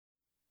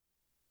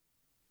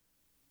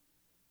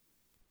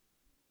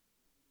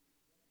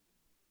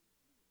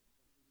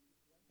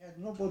had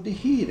nobody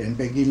here and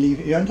begin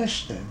living, you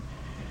understand?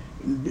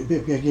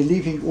 Begin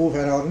living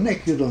over our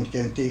neck, you don't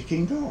can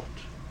taking out.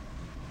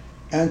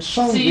 And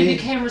So you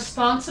became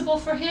responsible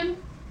for him?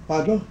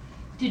 Pardon?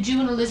 Did you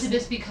and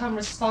Elizabeth become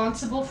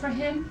responsible for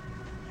him?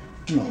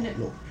 No,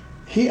 look.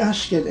 He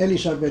asked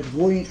Elizabeth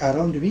going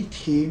around with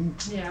him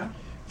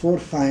for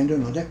find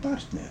another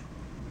partner.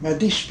 But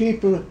these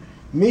people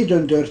made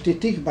a dirty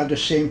thing, but at the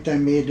same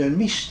time made a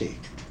mistake.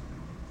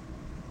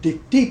 The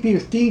people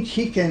think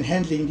he can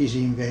handle this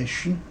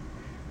invention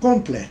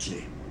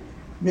completely.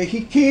 But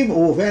he came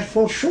over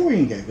for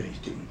showing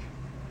everything.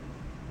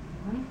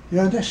 You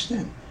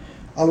understand?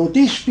 Although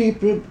these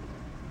people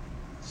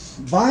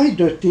buy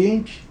the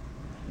thing,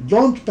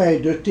 don't pay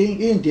the thing,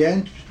 in the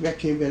end,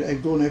 Becky will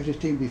have done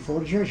everything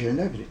before judge and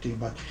everything,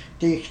 but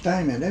take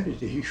time and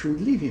everything. He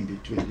should live in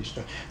between this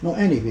time. No,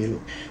 anyway,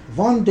 look.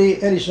 One day,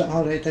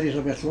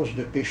 Elizabeth lost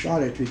the patient.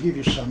 All right, we give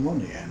you some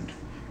money and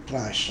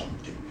try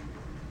something.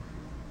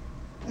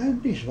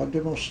 And this was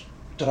the most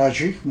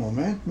tragic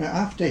moment.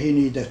 After he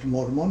needed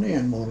more money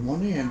and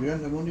we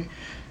earned the money.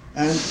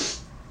 And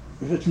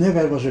it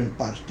never was in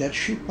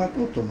partnership, but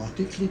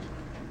automatically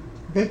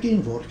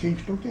begin working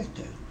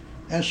together.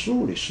 And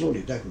slowly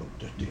developed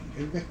the thing.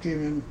 It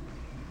became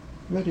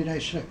a very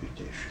nice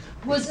reputation.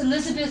 Was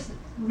Elizabeth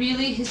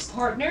really his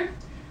partner?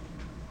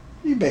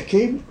 He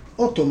became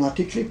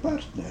automatically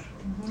partner.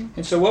 Mm-hmm.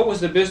 And so what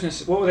was the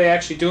business, what were they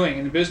actually doing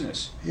in the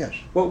business? Yes.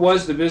 What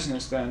was the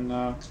business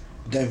then?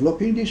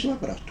 Developing this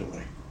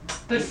laboratory.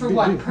 But for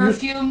what?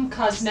 Perfume,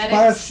 cosmetics?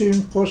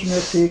 Perfume,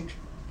 cosmetic,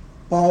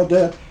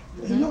 powder,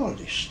 and all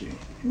these things.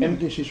 And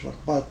this is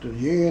what part of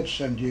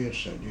years and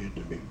years,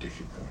 the big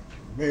difficulty,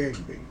 big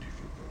difficulty.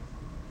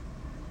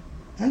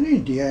 And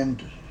in the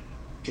end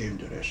came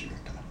the result,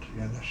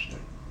 you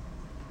understand?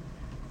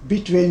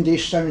 Between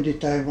this time and the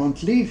time I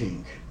want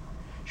leaving,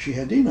 she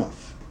had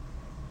enough.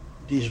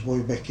 This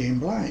boy became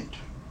blind.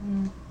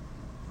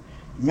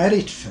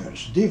 Married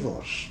first,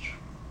 divorced.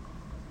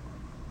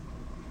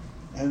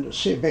 And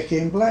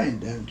became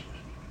blind, and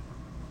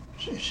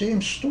same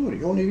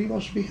story, only he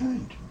was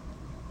behind.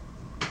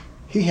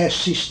 He has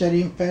sister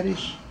in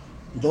Paris,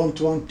 don't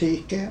want to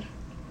take care.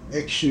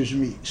 Excuse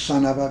me,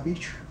 son of a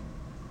bitch.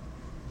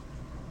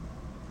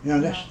 You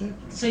understand?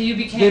 So you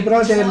became the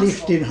brother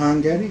lived in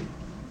Hungary.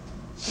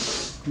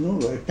 No,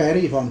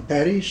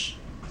 Paris,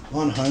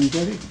 one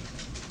Hungary.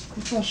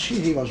 It was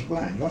he was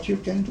blind. What you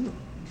can do?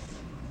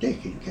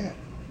 Taking care.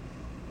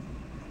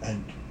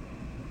 And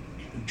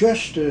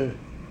just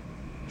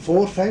 4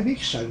 or 5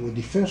 weeks ago,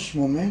 the first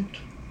moment,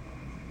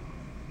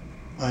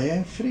 I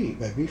am free.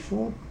 But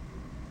before,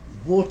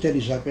 both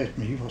Elizabeth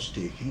and me was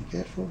taking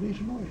care for this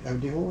boy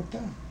the whole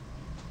time.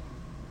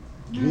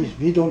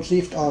 We don't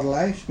live our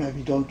life,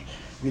 we don't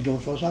you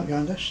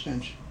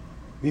understand?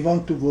 We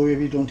want to go where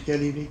we don't care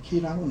living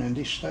here alone and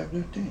this type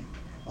of thing.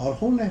 Our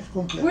whole life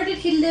completely. Where did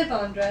he live,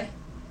 Andre?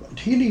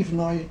 He live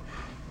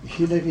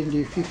in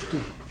the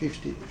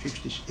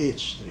 58th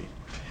Street.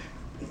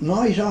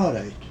 Now he's all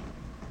right.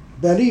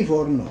 Believe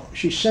or not,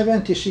 she's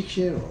 76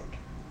 years old,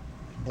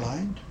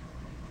 blind,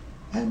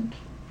 and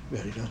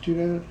very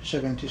natural,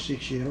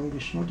 76-year-old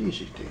is not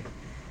easy thing.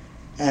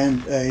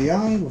 And a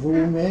young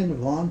woman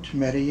wants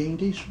marrying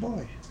this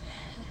boy.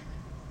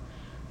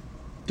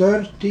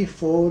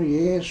 34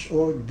 years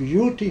old,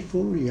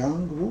 beautiful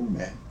young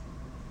woman.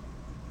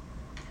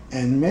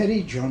 And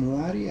married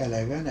January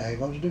 11, I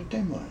was the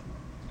témoin.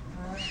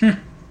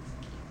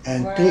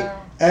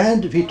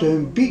 And with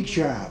a big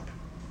job.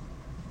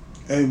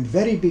 A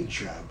very big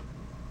job,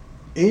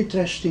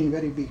 interesting,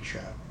 very big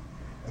job,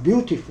 a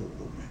beautiful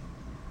woman.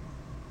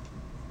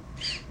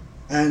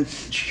 And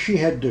she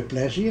had the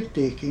pleasure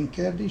taking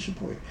care of this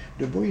boy.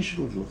 The boy is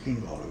good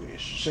looking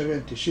always,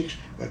 76,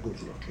 but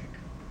good looking.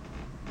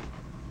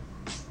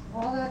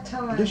 All that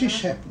time. This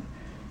is happening.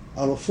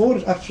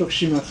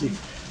 Approximately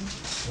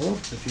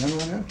 4th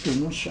January, 2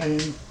 months, I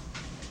am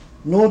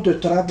not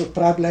the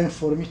problem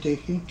for me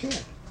taking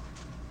care.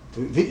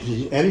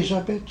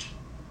 Elizabeth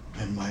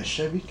and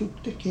myself, we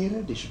took the care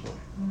of this boy.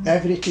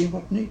 Everything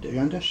what needed, you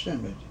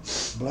understand? But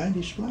blind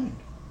is blind.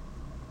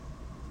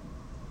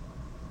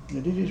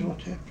 And this is what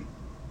happened.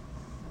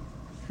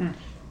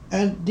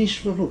 And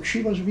this, look,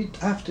 she was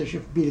with, after she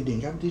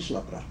building up this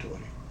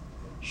laboratory.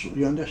 So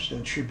you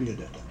understand, she built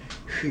it.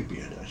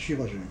 She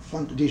was in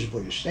front, this boy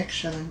is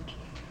excellent,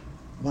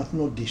 but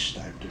not this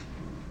type of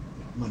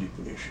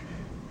manipulation.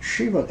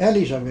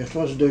 Elizabeth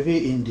was the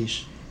way in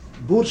this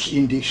Bourse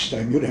in this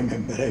time, you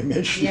remember, I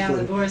mentioned. Yeah,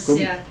 the Bourse,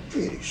 yeah.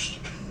 Here's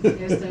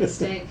the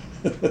mistake.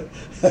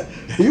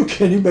 You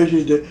can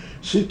imagine the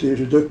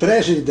situation, the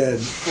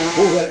president,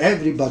 over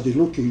everybody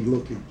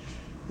looking.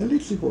 The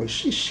little boy,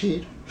 she's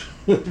here.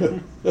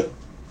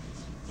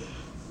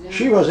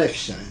 She was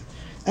excellent.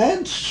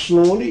 And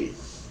slowly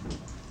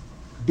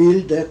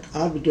built that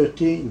up the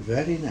thing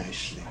very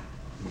nicely.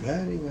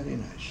 Very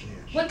nicely,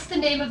 yes. What's the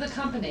name of the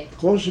company?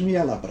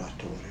 Cosmia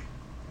Laboratory.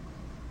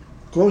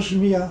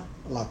 Cosmia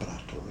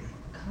Laboratory.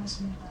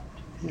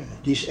 Yeah,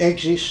 this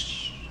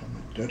exists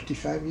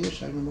 35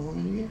 years, I don't know how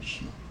many years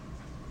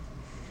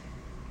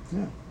now.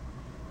 Yeah.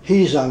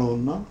 He is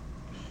alone now.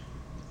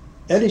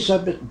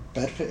 Elizabeth,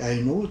 perfect.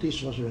 I know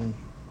this was a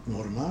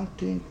normal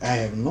thing. I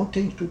have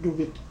nothing to do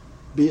with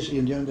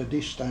business under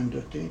this time,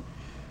 the thing.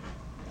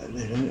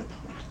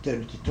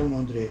 Tell Tom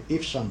André,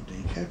 if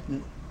something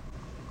happened,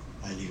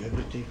 I leave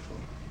everything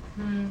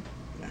for you.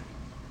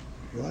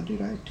 You are the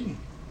right thing.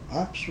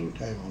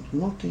 Absolutely, I want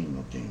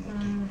nothing.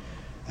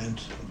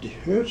 And the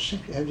her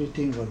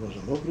everything what was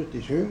elaborate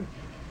is her,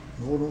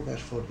 no longer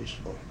for this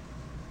boy.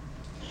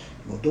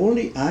 Not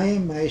only I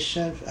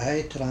myself,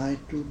 I try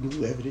to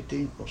do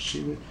everything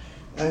possible.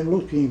 I'm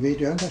looking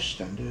with, you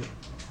understand,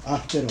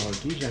 after all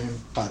this, I am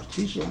part of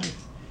his life.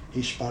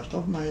 He's part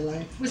of my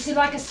life. Was he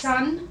like a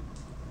son?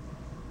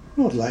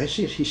 Not like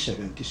this, he's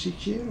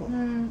 76 years old.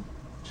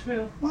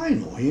 True. I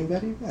know him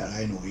very well.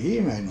 I know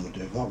him, I know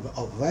the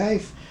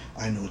wife,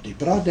 I know the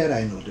brother,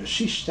 I know the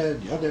sister,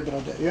 the other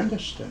brother, you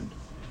understand?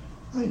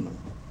 I know.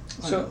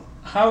 So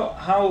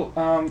how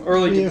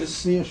early did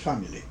this... We are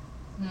family.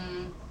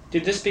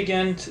 Did this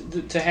begin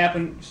to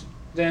happen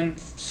then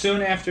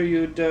soon after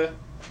you'd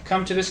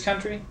come to this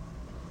country?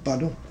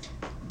 Pardon?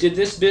 Did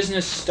this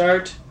business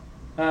start,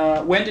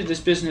 when did this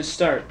business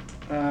start?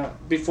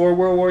 Before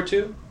World War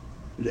II?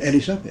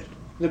 Elizabeth.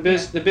 The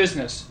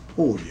business?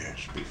 Oh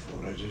yes, before.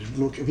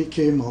 Look, we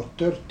came out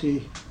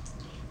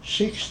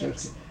 36,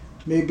 30,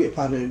 maybe,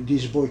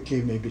 this boy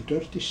came maybe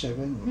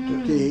 37 or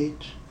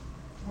 38.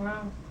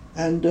 Wow.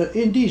 And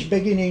in this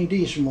beginning,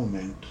 this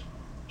moment,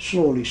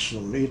 slowly,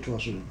 it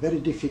was a very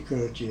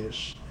difficult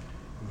years,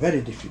 and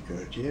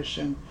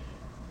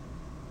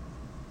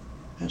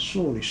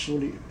slowly,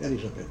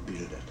 Elizabeth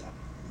built it up,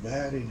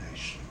 very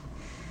nicely,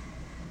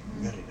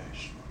 very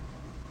nicely.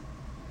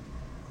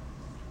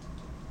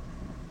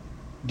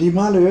 The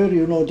malheur,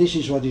 you know, this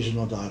is what is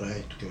not all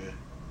right, girl.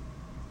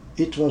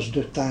 It was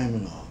the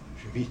time now,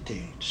 we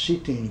think,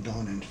 sitting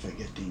down and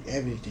forgetting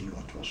everything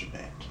what was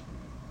bad.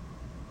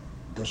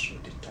 That was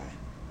the time.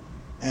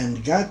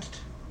 And God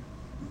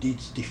did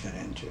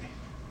different way.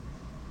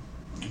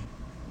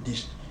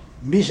 These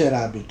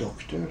miserable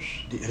doctors,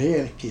 the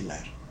real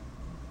killer,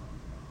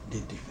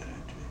 did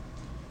different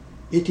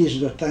way. It is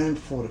the time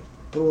for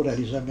poor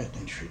Elizabeth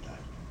and she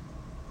died.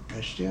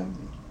 I still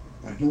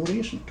have no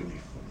reason to live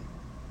for me.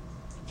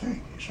 Thank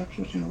you, it's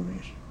absolutely no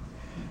reason.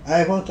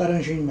 I want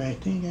arranging my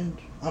thing and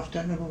after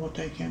I know what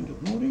I can do,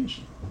 no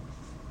reason.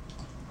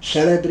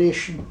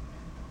 Celebration,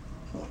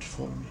 not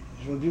for me.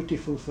 It was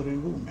beautiful for a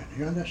woman,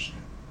 you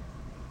understand?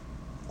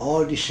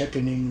 All this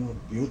happening, you know,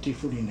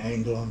 beautiful in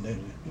England,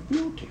 and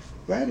beautiful,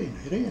 very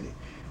nice, really.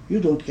 You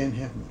don't can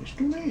have more, it's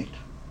too late.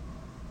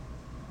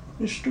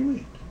 It's too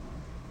late.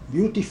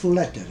 Beautiful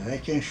letter, I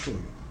can show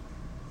you.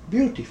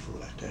 Beautiful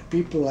letter.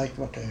 People like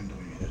what I am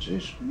doing. It's a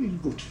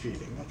good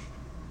feeling.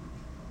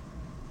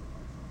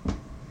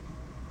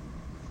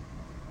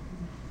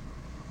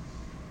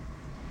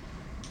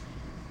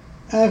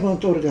 I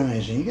want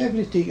organizing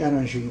everything,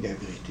 arranging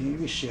everything.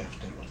 We see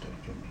after what I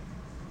can do.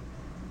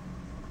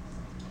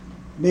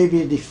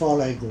 Maybe the fall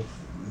I go,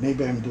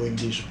 maybe I'm doing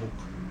this book,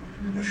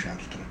 the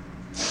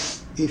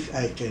Chartres, if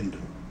I can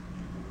do.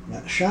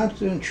 Now,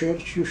 Chartres and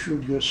church, you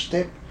should go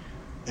step,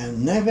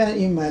 and never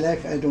in my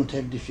life I don't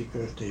have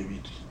difficulty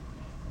with it.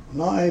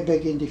 Now I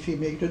begin to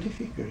make the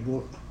difficult,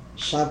 go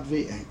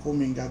subway and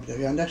coming up there,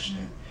 you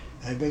understand?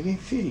 I begin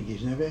feeling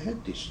it, never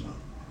had this now.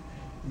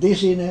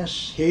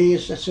 Dizziness,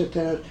 haze,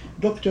 etc.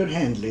 Doctor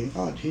handling,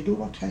 God, he do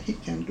what he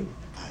can do.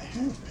 I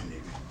have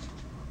anyway.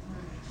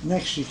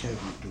 Next week I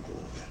want to go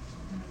over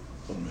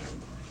for my own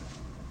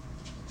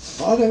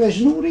doctor.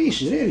 Otherwise, no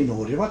reason, really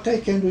no reason. What I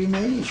can do in my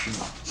age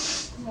now.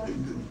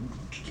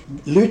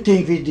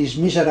 Looting with these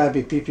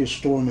miserable people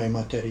stole my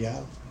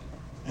material,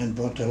 and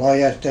what a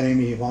lawyer telling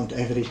me he want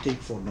everything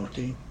for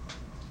nothing.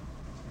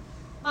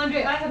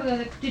 Andre, I have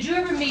a. Did you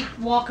ever meet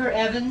Walker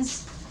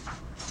Evans?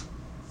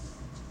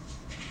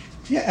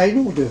 Yeah, I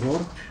know the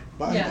work,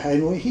 but I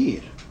know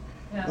here.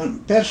 Yeah.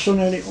 And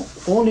personally,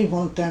 only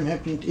one time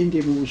happened in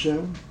the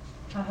museum,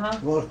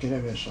 Walker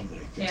Evans on the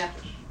Yeah.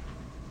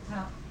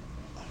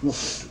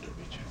 Nothing to do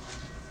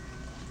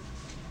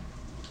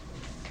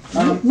with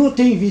it.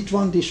 Nothing with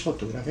one this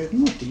photograph,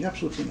 nothing,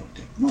 absolutely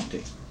nothing,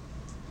 nothing.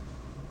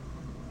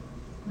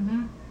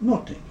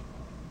 Nothing.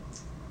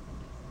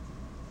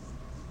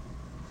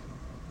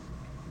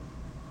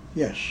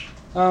 Yes.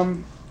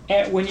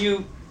 When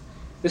you,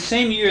 the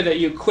same year that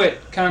you quit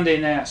Condé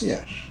Nast,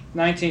 yes,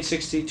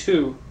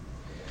 1962,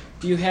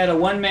 you had a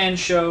one-man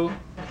show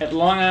at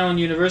Long Island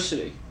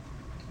University.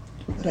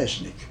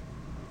 Resnick.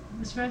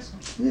 Miss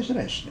Resnick? Yes,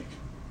 Resnick.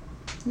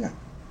 Yeah.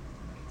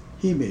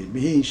 He made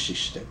me, he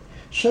insisted.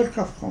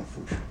 Circle of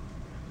Confucius.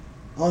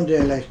 Only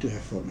I like to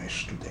have for my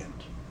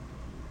student.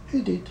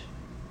 He did.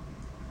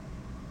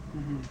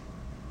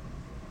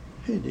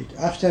 He did.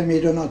 After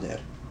made another.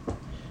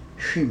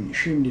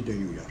 Chimney to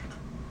New York.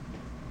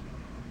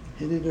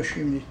 He did a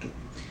chimney too.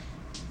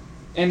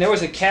 And there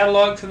was a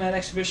catalog from that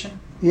exhibition?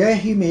 Yeah,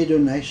 he made a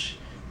nice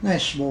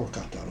small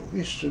catalog.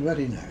 It's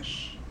very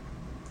nice.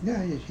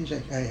 Yeah, he's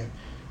like, I have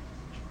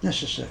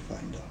necessary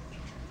find out.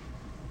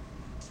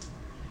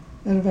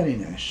 And very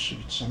nice,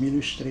 with some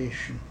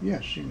illustration.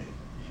 Yes, he made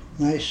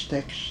nice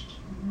text.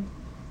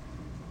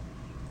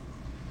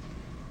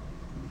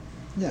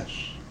 Yes.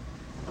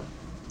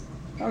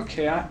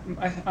 Okay,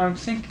 I'm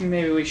thinking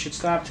maybe we should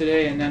stop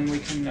today and then we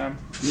can.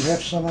 You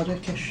have some other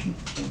question?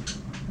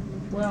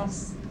 Well,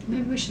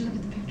 Maybe we should look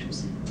at the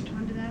pictures and go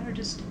on to that, or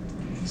just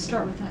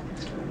start with that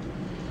next time.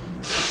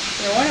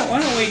 yeah,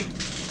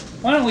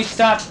 why don't we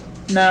stop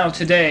now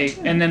today,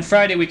 and then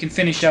Friday we can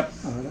finish up.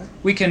 All right.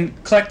 We can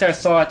collect our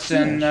thoughts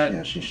and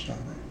yes, it's all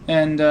right.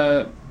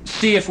 and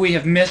see if we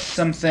have missed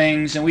some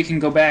things, and we can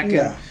go back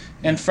Yeah.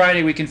 and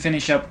Friday we can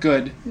finish up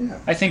good. Yeah,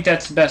 I think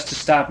that's best to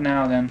stop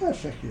now then.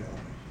 perfectly all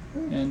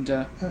right. And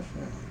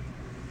Perfect.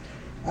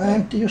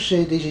 And you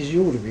say this is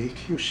your week.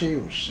 You say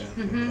yourself.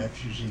 Mhm. Have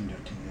you seen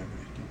that and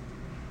everything?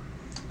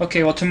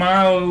 okay, well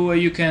tomorrow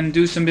you can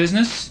do some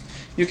business.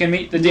 You can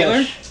meet the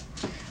dealer, Yes.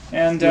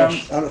 and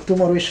Yes.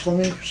 Tomorrow is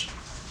coming.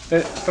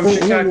 from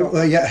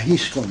Chicago. Yeah,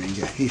 he's coming.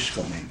 Yeah, he's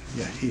coming.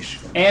 Yeah, he's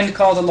coming. And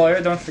call the lawyer.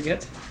 Don't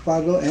forget.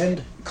 Pardon,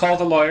 and Call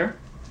the lawyer.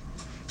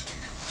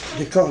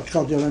 the call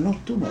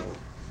not tomorrow.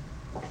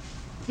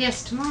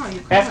 Yes, tomorrow you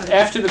call it.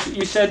 After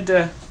you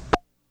said.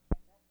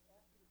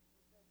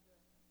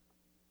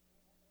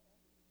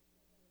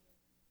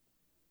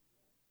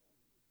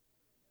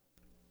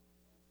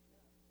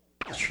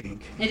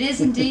 Touching. It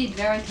is indeed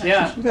very touching.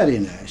 Yeah, Very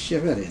nice. Yeah,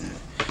 very nice.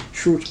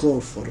 Should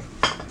call for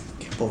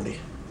Polly.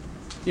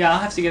 yeah. I'll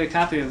have to get a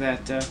copy of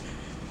that.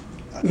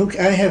 Look,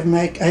 I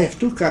have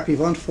two copies.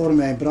 One for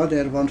my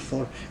brother, one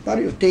for. But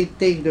you take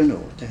the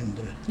note and.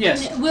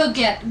 Yes. We'll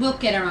get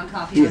our own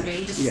copy, Yes, Andre.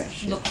 You just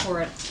yes, look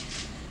for it.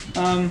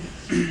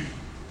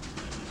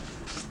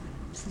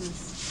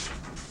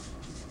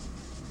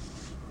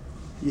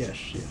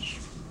 Yes, yes.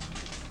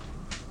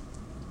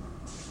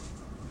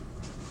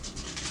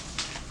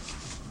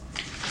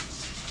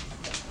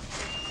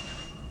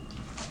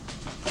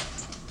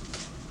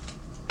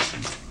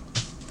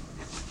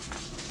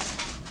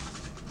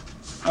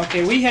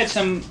 Okay, we had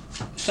some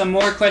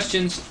more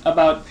questions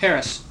about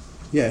Paris.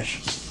 Yes.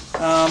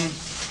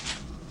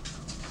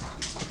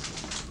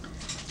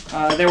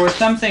 There were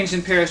some things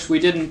in Paris we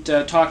didn't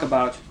talk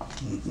about.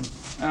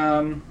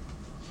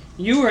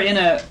 You were in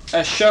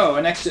a show,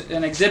 an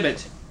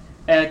exhibit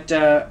at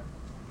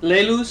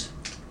Lelus,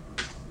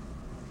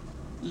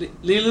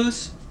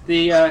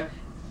 the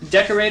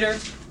decorator,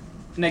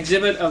 an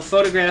exhibit of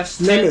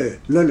photographs. Lele.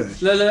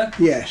 Lele.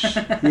 Yes,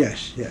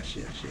 yes, yes, yes,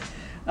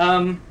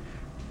 yes.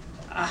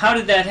 How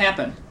did that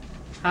happen?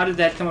 How did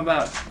that come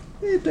about?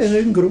 It is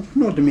a group,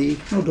 not me,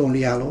 not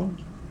only alone.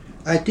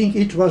 I think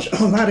it was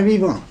L'Art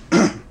Vivant.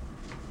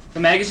 The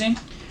magazine?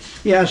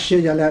 Yes,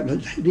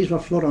 these were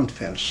Florent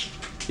Fels.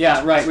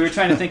 Yeah, right. We were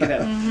trying to think of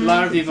that.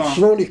 L'Art Vivant.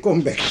 Slowly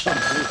come back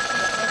someday.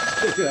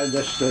 If you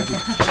understood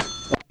it.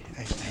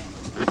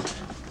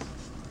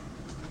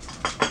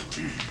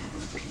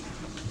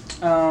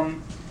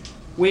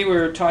 We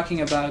were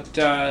talking about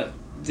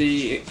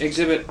the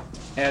exhibit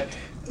at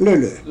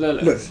Lele.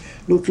 Lele.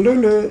 Look,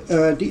 Lele,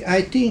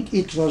 I think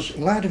it was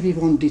L'Art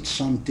Vivant did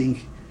something.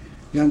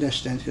 You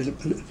understand?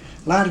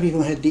 L'Art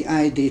Vivant had the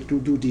idea to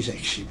do this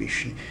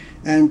exhibition,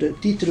 and the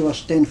title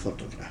was 10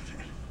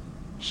 photographer,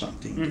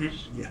 something.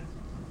 Yeah.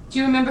 Do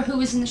you remember who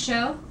was in the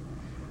show?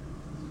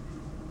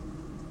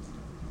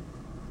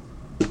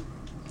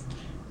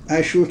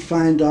 I should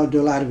find out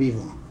the L'Art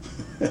Vivant.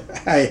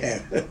 I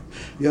have.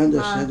 You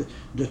understand?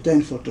 The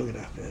 10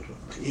 photographer,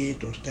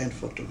 8 or 10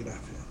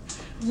 photographer.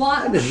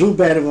 What? And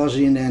Zuber was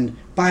in, and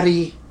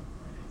Paris,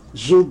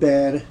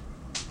 Zuber.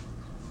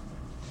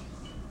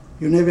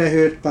 You never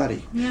heard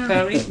Paris. No.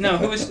 Paris? No,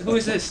 who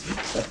is this?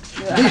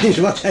 This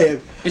is what I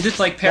have. Is this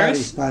like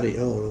Paris? Paris.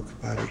 Oh,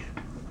 look, Paris.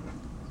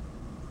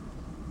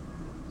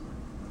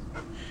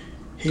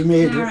 He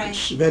made All a right.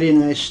 very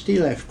nice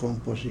still life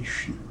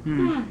composition.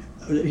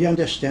 You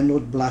understand,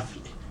 not bluff,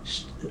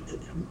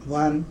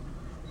 warm,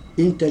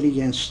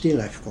 intelligent still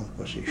life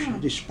composition.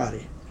 This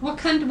Paris.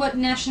 What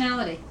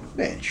nationality?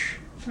 French.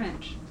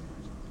 French.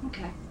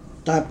 Okay.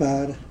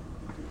 Tabar,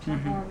 How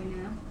far are we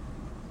now?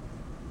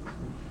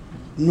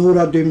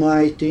 Nora Dumas,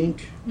 I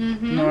think.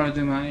 Mm-hmm. Nora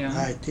Dumas,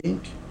 yeah. I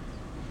think.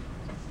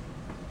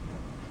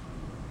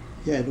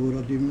 Yeah,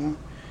 Nora Dumas.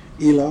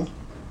 Ila.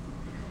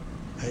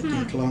 I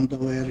think Landau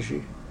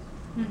Hergé.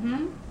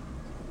 Mm-hmm.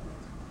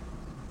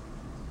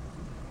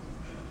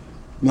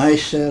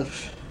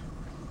 Myself.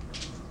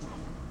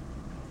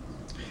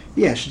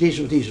 Yes, these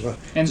were.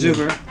 And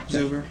Zuber.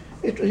 Zuber.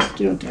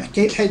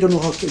 I don't know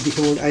how to the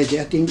whole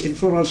idea. I think in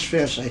Florence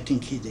Fairs, I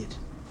think he did.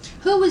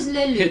 Who was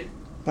Lelu?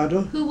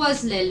 Pardon? Who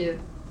was Lelu?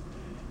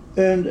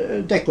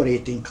 And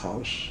decorating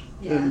house.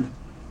 Yeah. And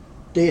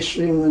this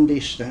women,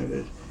 this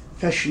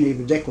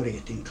fashionable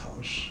decorating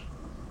house.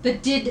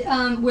 But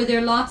were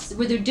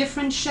there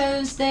different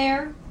shows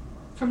there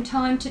from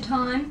time to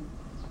time?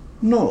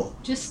 No.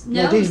 Just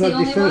No, no. these was were the the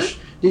only first.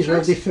 one? These were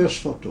First? the first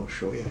photo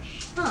show.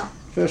 Yes. Huh.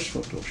 First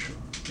photo show.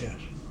 Yes.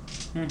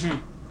 Mm-hmm.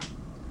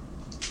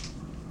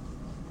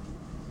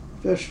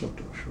 First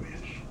photo show.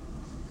 Yes.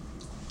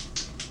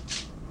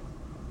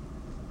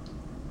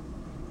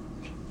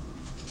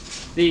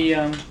 The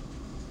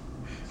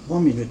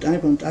 1 minute, I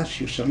want to ask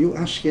you something. You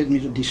asked me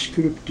the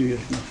sculpture.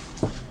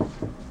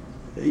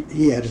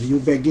 Here, you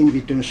begin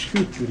with a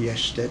sculpture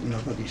yesterday. No,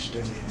 what is the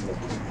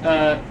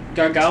name?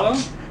 Gargallo?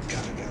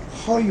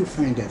 Gargallo. How you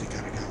find that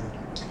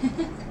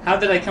Gargallo? How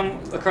did I come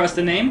across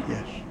the name?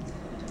 Yes.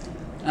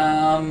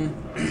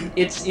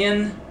 It's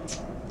in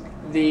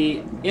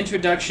the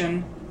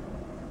introduction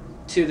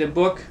to the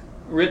book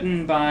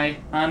written by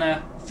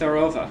Anna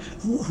Farova.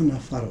 Oh, Anna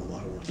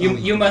Farova.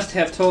 You must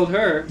have told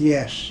her.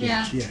 Yes,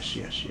 Yeah. yes.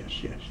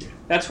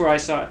 That's where I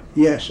saw it.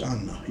 Yes,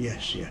 Anna.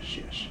 Yes. You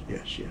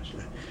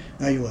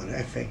are,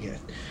 I forget.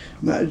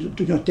 But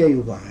to not tell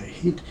you why.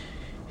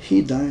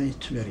 He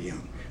died very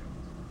young.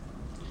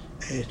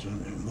 It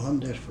was a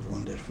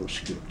wonderful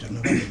sculptor.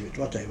 Now, wait a minute,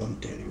 what I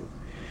want to tell you.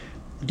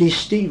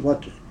 This thing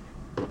what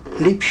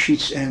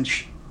Lipschitz and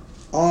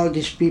all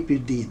these people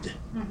did,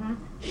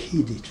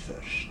 he did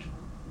first.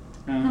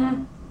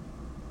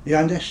 You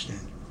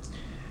understand?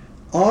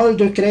 All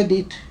the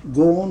credit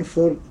gone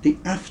for the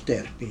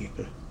after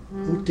people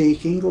who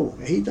taking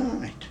over. He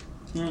died.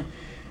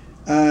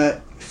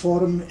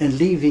 Form and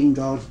leaving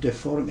out the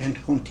form and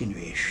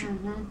continuation.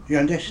 You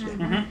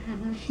understand?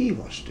 He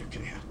was the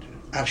creator,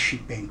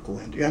 Archipenko,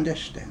 and you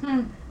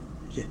understand?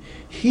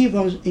 He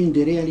was in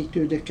the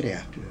reality the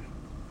creator.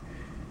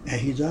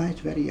 And he died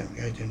very young.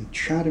 He had a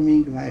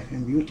charming wife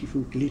and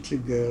beautiful little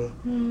girl,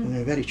 and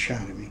a very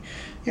charming.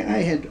 Yeah, I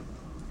had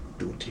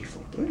 2, 3,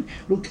 4.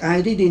 Look,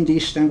 I did in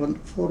this time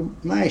for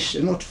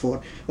myself, not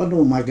for, but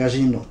no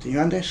magazine, not. You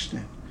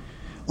understand?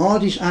 All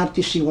these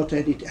artists, what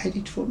I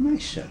did for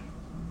myself.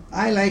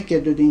 I liked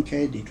the thing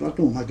I did. What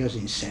no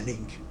magazine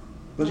selling?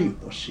 It was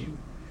impossible.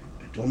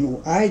 It was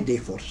no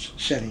idea for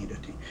selling the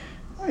thing.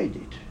 I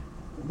did.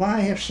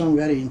 Why have some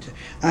very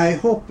I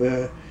hope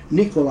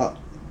Nicola,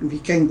 we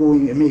can go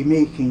in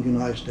making, you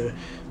know,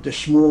 the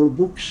small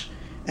books,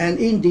 and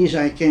in these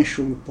I can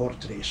show you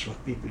portraits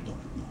what people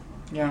don't know.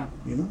 Yeah,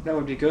 you know. That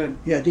would be good.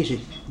 Yeah, this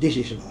is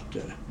what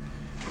we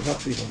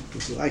want to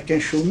do. I can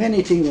show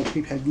many things what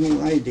people had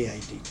no idea I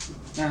did.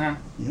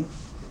 You know.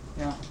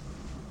 Yeah.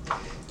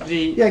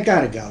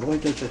 Gargallo.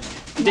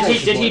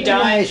 Did he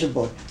die? Nice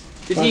boy.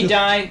 Did he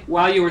die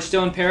while you were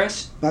still in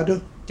Paris?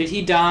 Pardon? Did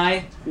he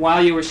die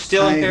while you were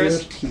still in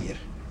Paris? I heard here.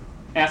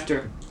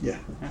 After? Yeah.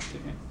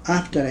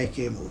 After I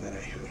came over,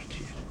 I heard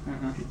here.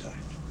 He died.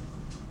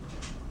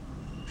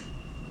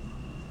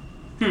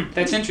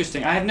 That's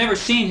interesting. I have never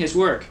seen his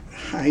work.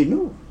 I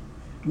know.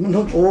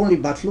 Not only,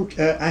 but look,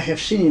 I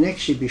have seen an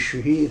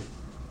exhibition here.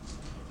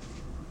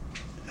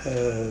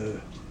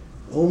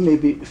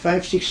 Maybe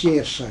 5, 6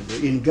 years ago,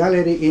 in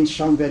gallery in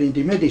somewhere in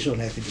the Madison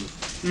Avenue.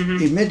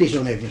 In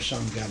Madison Avenue,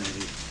 some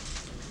gallery.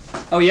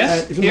 Oh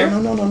yes? Here?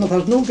 No, it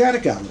was no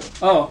Gargallo.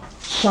 Oh.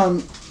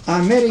 Some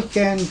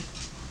American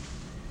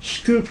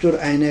sculptor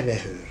I never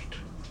heard.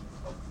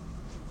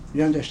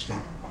 You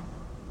understand?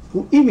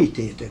 Who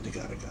imitated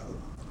Gargallo.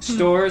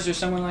 Stores or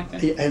someone like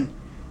that?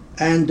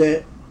 And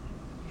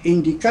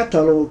in the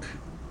catalogue,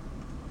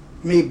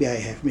 maybe I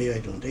have, maybe I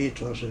don't. It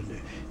was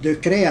the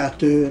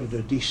creator,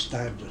 the this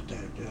type,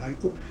 I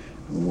go,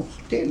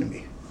 tell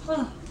me.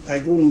 I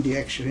go in the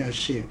exhibition, I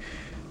say,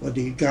 well,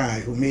 the guy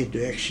who made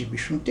the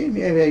exhibition, tell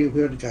me, have you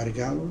heard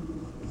Gargallo?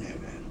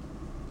 Never.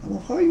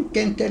 How you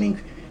can tell him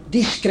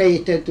this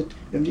created,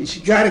 this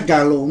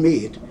Gargallo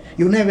made?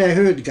 You never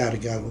heard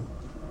Gargallo.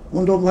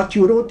 And what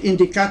you wrote in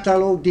the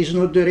catalogue is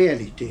not the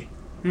reality.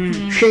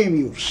 Shame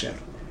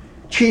yourself.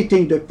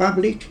 Cheating the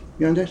public,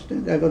 you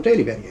understand? I got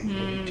very, very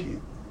angry with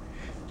him.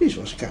 This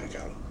was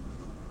Gargallo.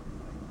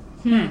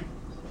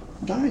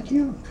 Died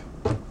young.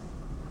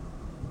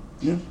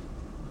 Yeah.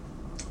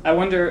 I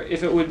wonder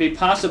if it would be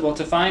possible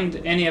to find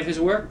any of his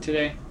work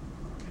today.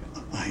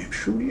 I am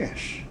sure yes.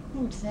 I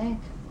would think.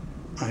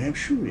 I am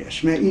sure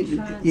yes.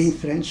 In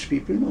France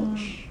people knows.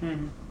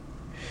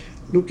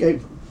 Look, I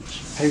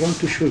want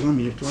to show 1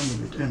 minute, one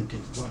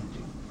thing.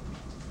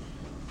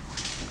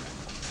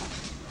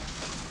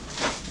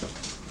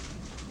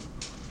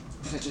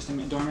 Was that just a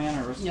doorman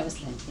or was No, it was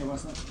Lynn. It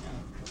wasn't.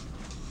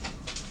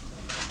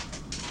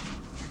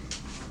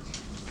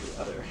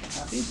 The other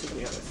copies of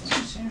the other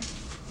things here.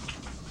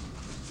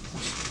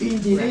 In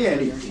the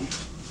reality,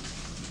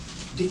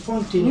 the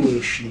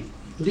continuation,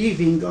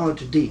 leaving out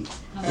the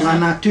la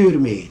nature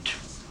made.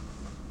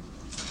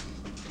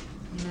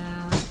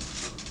 No.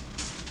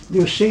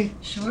 You see?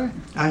 Sure.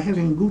 I have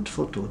a good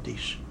photo of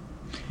this.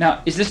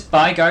 Now, is this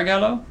by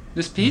Gargallo,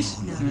 this piece?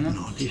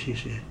 No, this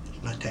is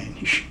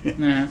Latinish,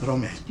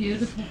 Roman. It's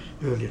beautiful.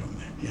 Early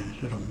Roman, yes,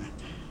 Roman.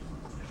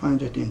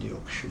 Find it in the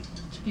auction.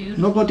 It's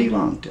beautiful. Nobody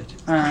wanted.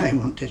 I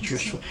wanted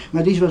just for.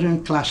 But this was a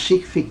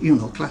classic,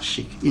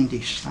 classic in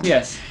this time.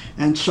 Yes.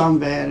 And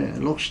somewhere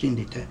lost in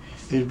it.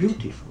 It's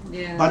beautiful.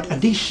 Yeah.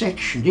 But this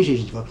section, this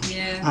is what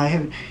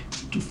Yeah.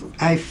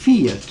 I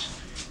feared.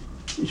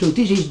 So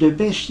this is the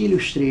best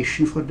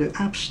illustration for the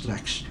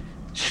abstract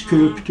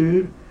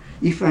sculpture.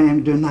 If I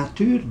am the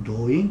nature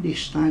doing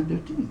this type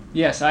of thing.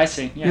 Yes, I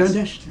see. Yes. You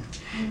understand?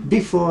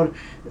 Before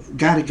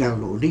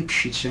Gargallo,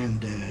 Lipschitz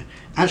and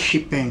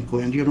Archipenko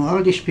and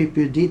all these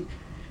people did,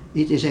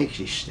 it is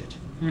existed.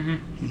 Mm-hmm.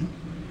 You know?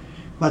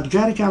 But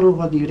Gargalo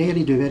was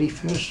really the very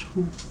first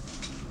who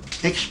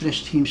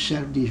expressed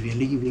himself this way,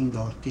 living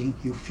or thing.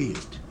 You feel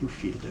it.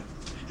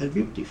 It's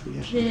beautiful,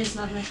 yes. It is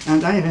lovely.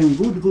 And I have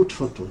a good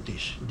photo,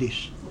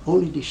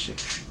 only this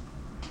section.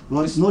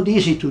 Well, it's not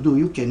easy to do,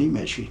 you can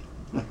imagine.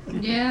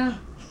 Yeah.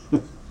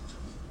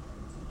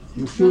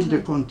 You feel the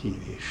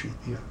continuation,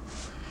 yeah.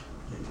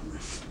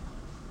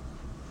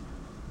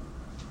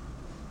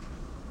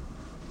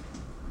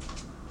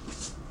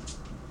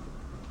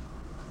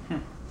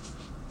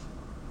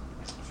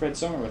 Fred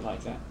Sommer would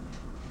like that.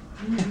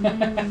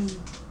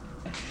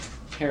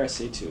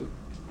 Heresy to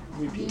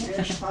repeat.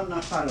 Yes,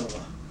 Anna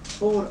Parova,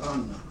 poor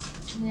Anna.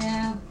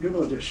 Yeah. You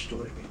know the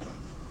story with Anna.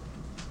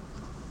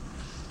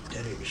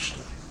 Terrible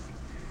story.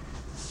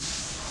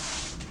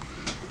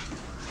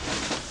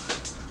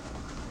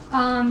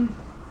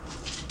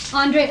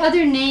 Andre,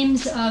 other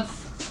names of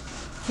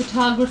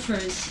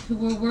photographers who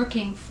were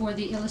working for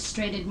the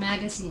illustrated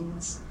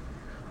magazines,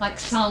 like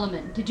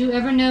Solomon. Did you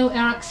ever know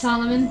Eric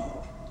Solomon?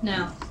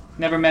 No.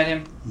 Never met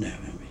him?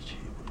 Never met him.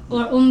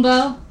 Or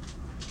Umbo?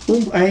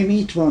 I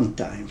meet one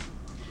time.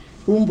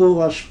 Umbo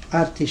was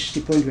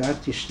artistic, point of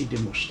artistic the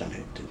most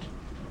talented.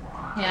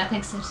 Yeah, I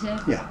think so too.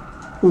 Yeah,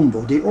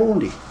 Umbo, the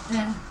only.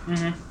 Yeah.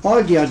 Mm-hmm.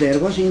 All the other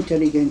was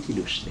intelligent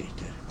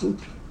illustrator. Good.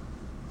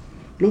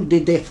 Look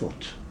the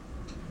Defot.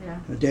 Yeah.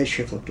 The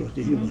photo,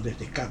 you know,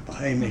 the Kappa,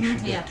 I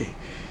mentioned Yeah. that.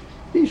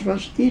 This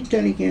was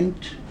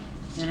intelligent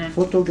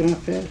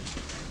photographer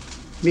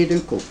with a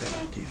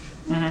cooperative.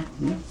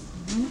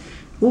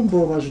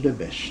 Umbo was the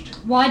best.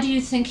 Why do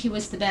you think he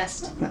was the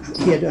best?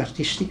 He had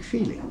artistic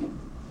feeling.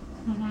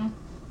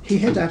 He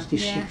had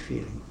artistic Yeah.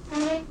 feeling.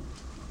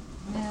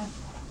 Yeah.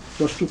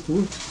 It was too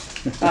cool.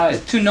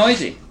 Too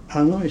noisy.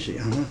 How noisy,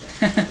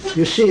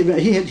 You see,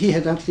 he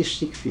had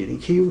artistic feeling.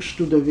 He used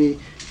to the way,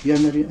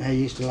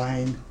 his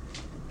line,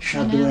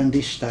 shadow and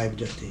this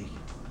type of thing.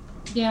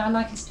 Yeah, I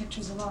like his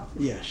pictures a lot.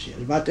 Yes,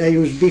 but I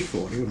used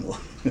before, you know.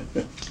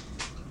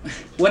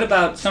 What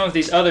about some of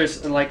these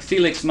others, like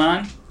Felix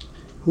Mann?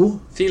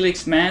 Who?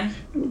 Felix Mann?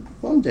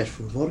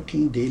 Wonderful,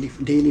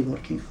 daily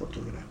working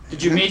photographer.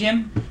 Did you meet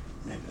him?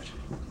 Never.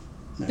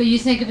 But you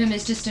think of him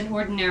as just an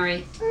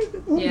ordinary...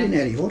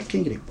 Ordinary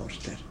working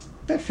reporter.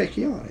 Perfect,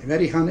 yeah.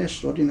 Very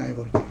honest, ordinary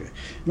working.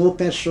 No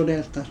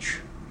personal touch,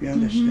 you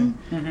understand?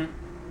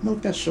 No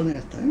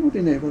personal touch,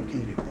 ordinary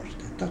working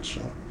reporter, that's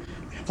all.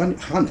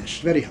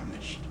 Honest, very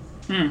honest.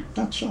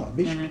 That's all.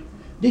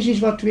 This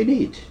is what we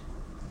need.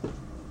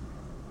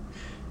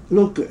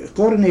 Look,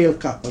 Cornel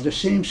Kappa, the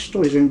same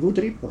story, is a good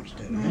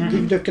reporter. I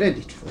give the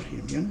credit for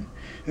him, you know.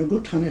 A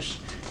good, honest,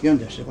 you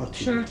understand what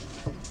he did.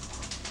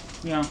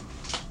 Yeah.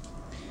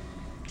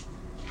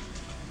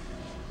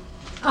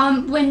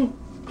 When,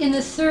 in the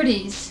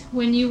 30s,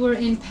 when you were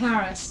in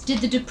Paris, did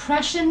the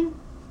Depression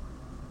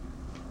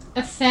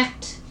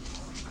affect...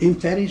 In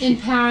Paris? In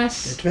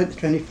Paris.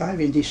 25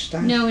 in this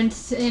time? No,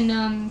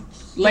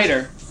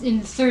 later. In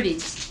the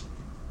 30s.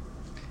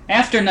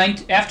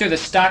 After the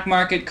stock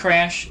market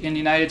crash in the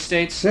United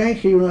States?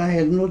 Frankly, I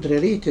had not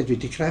related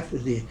with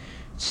the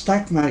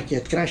stock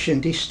market crash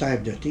and this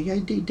type of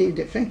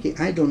thing. Frankly,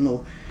 I don't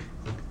know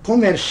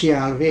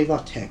commercial way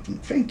what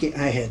happened. Frankly,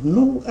 I had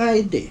no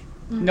idea.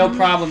 No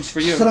problems for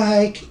you?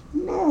 Strike,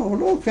 no,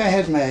 look, I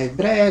had my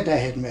bread, I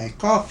had my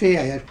coffee,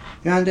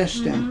 you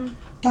understand?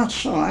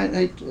 That's all,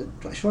 I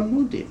was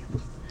not in.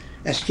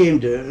 As came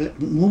the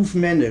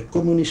movement, the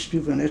communist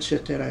movement,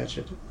 etc.,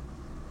 etc.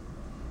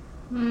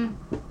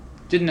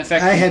 Didn't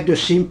affect I you? had the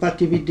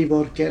sympathy with the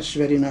workers,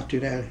 very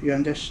natural, you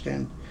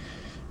understand?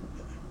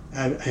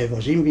 I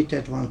was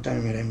invited one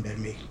time, I remember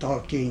me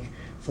talking,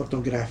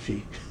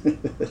 photography.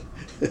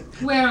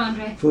 Where,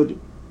 Andre?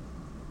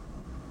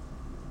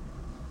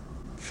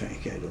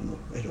 Frank, I don't know,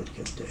 I don't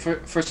get there.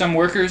 For some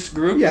workers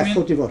group? Yeah,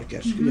 for the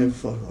workers,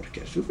 for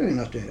workers, who very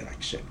not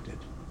accepted.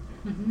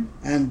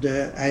 And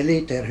I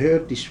later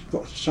heard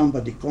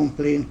somebody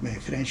complained, my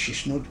French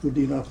is not good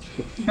enough.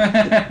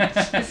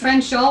 The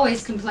French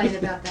always complain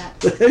about that.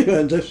 You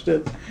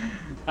understand?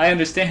 I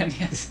understand,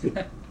 yes.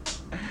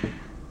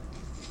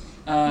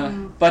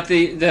 But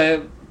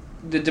the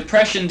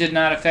Depression did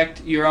not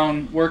affect your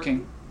own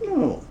working?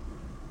 No.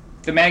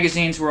 The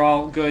magazines were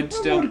all good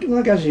still?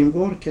 Magazine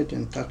worked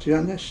and that, you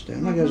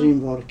understand?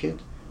 Magazine worked.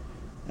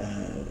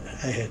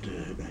 I had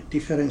a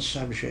different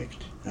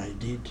subject, I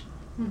did.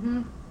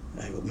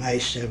 I would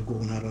myself go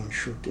around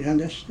shoot, you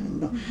understand?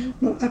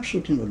 No,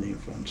 absolutely no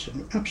influence,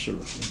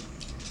 absolutely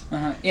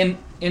no. In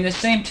the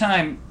same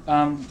time,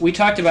 we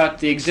talked about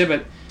the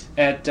exhibit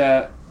at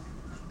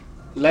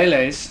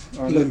Lele's,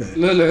 or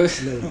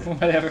Lulu's,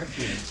 whatever.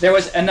 Yeah. There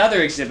was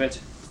another exhibit,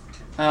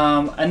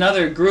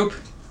 another group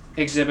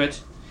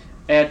exhibit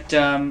at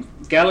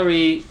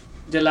Galerie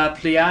de la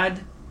Pléiade,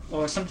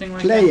 or something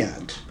like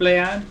that?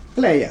 Pléiade?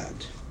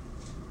 Pléiade.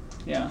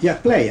 Yeah. Yeah,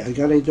 Pléiade,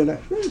 Galerie de la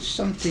Pléiade,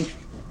 something.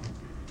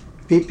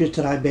 People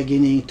try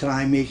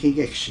making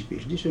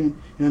exhibition,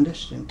 you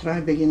understand? Try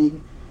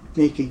making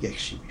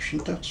exhibition,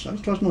 that's all.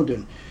 It was not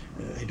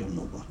I don't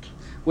know what.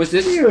 Was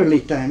this... The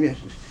early time, yes.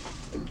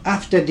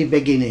 After the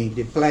beginning,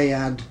 the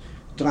Pleiad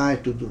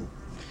tried to do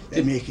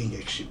a making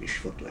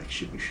exhibition, photo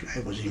exhibition. I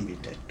was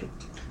invited to.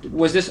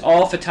 Was this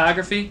all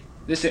photography?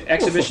 This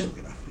exhibition?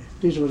 Photography.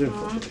 This was a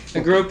photography.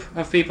 A group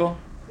of people?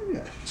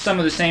 Yes. Some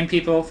of the same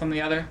people from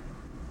the other?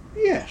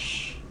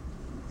 Yes.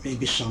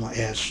 Maybe someone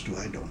else too,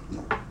 I don't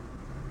know.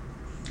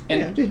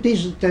 And yeah,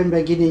 this is the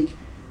beginning,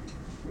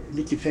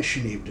 little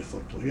fashionable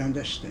photo, you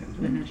understand?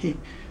 Mm-hmm.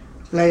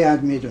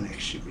 Pleiad made an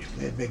exhibition.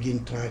 They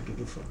begin try to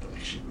do photo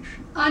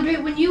exhibition. Andre,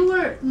 when you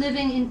were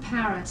living in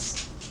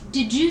Paris,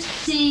 did you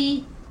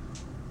see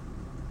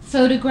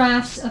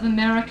photographs of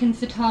American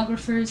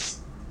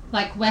photographers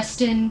like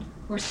Weston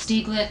or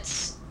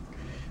Stieglitz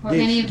or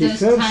any of those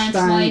Times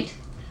Light?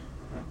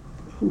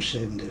 Who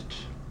sent it?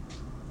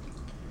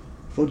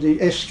 For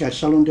the Esquire,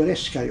 Salon de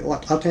l'Esquire,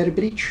 at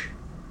Atterbridge?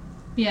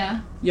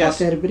 Yeah. yes.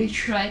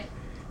 Atterbridge? Right.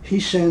 He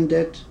sent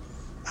that,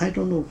 I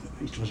don't know,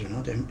 it was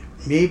another,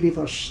 maybe it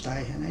was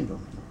Steichen, I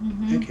don't know.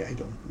 Mm-hmm. Okay, I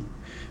don't know.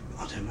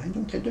 But I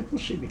don't have the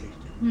possibility.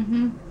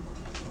 Mm-hmm.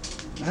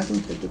 I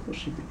don't have the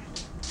possibility.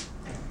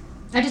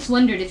 I just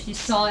wondered if you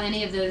saw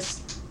any of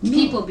those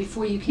people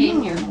before you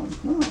came here. No.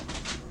 Mm-hmm.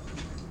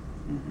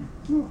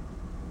 No.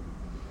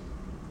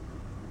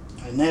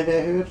 I never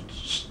heard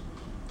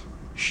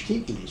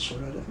Stieglitz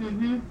or other.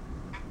 Mm-hmm.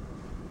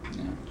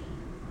 Yeah.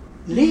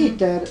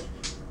 Later,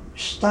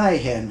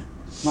 Steichen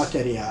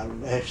material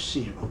I have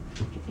seen.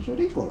 It was a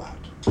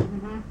Rigolat.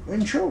 Mm-hmm.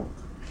 And joke.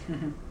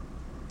 Mm-hmm.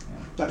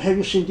 But have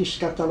you seen this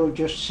catalog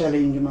just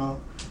selling now?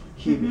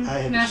 Mm-hmm. I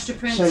have Master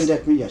Prince. send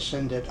that me, yes,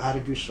 send that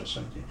Argus or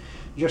something.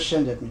 Just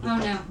send that me. Oh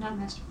no, not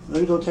Master. No,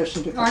 you don't have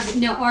sent the Argus,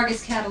 no,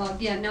 Argus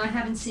catalog. Yeah, no, I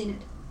haven't seen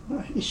it.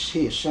 No, it's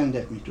here, send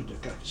that me to the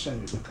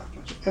send it to the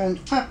catalog. And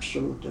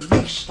absolute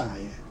big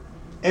style.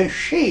 And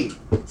shame.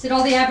 Is it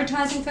all the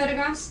advertising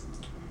photographs?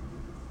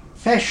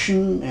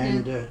 Fashion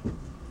and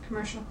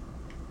Commercial.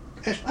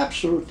 it's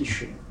absolutely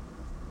shame.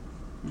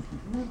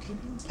 Okay.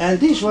 And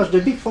this was the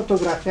big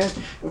photographer.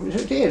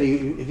 There,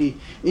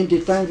 in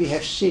the time we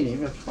have seen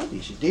him. What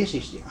is it? This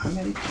is the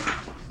American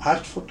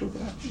art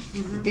photography.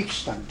 Mm-hmm. Big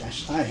stand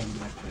as I am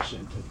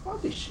represented.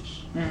 What is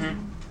this?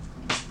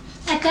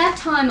 Mm-hmm. At that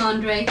time,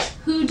 Andre,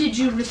 who did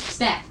you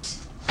respect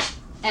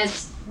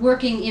as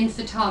working in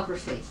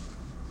photography?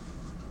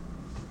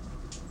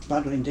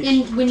 But in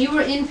this, When you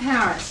were in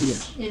Paris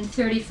Yes. in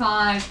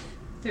 35,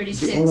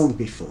 36. long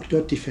before,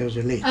 30 years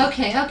later.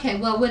 Okay,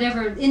 well,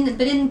 whatever.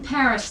 But in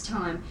Paris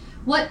time,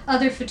 what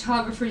other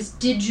photographers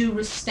did you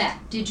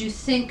respect? Did you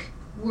think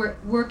were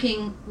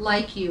working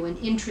like you and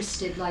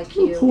interested like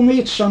you? Who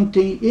made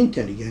something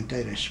intelligent,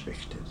 I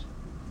respected.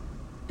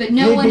 But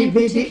no one in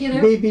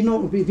particular? Maybe no,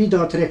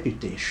 without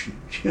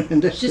reputation.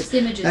 Just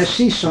images. I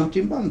see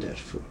something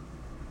wonderful.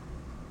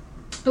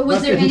 But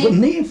was there the any?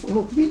 name,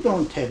 look, we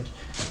don't have,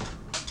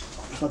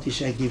 what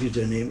is I give you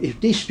the name? If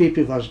these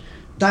people was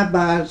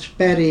Tabard,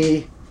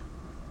 Perry,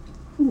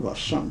 who was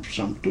some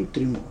 2,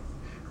 3 more.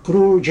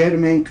 Krull,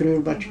 Germaine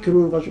Krull, but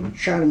Krull was a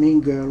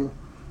charming girl,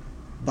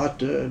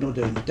 but not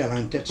a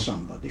talented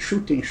somebody.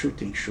 Shooting.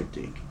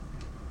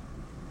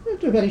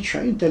 But a very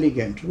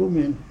intelligent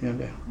woman,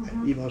 and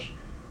he was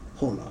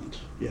Holland,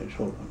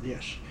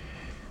 yes.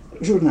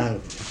 Journal,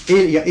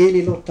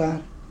 Eli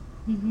Lothar.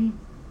 Mm-hmm.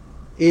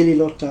 Eli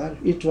Lothar,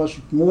 it was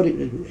more,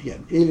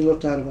 Eli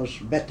Lothar was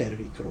better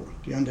with Krull,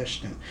 you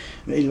understand?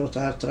 Eli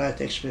Lothar tried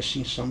to express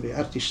in some way,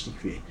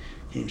 artistic way,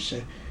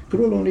 himself.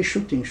 Krull only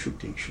shooting,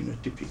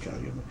 typical,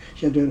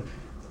 He had a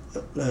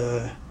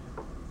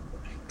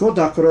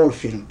Kodak roll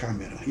film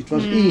camera. It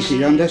was easy,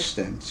 you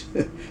understand?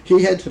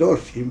 He had roll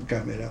film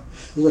camera.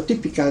 It was a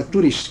typical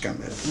tourist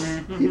camera.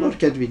 Mm-hmm. He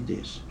worked with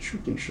this,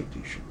 shooting.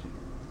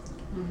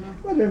 Mm-hmm.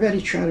 But a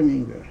very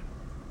charming girl.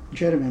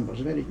 German was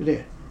very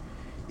rare.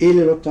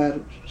 Eli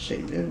Lothar,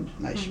 same, very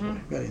nice boy,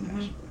 very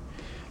nice boy.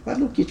 But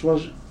look, it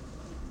was,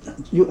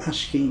 you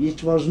asking,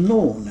 it was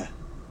known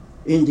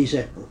in this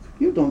epoch.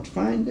 You don't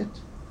find it.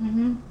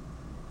 Mm-hmm.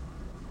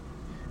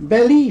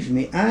 Believe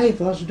me, I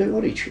was the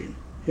origin.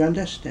 You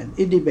understand?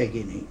 In the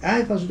beginning,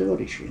 I was the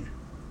origin.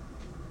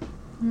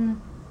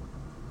 Mm.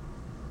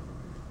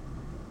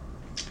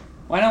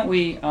 Why don't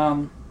we?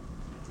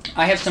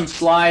 I have some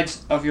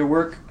slides of your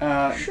work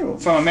Sure.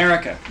 from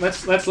America.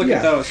 Let's look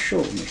at those.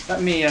 Show me.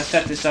 Let me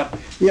set this up.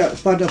 Yeah,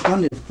 but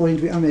upon the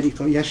point with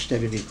America,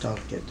 yesterday we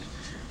talked.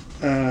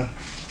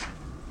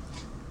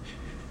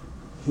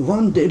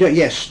 One day,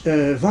 a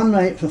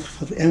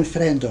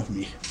friend of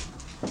me,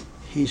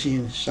 he's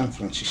in San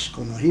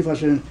Francisco now. He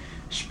was a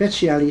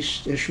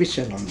specialist, a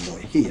Switzerland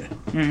boy here.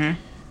 Mm-hmm.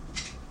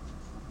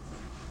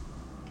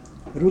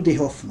 Rudi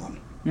Hoffman.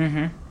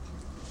 Mm-hmm.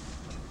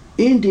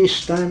 In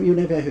this time, you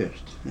never heard.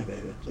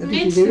 And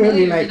it is the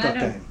early Leica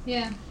time.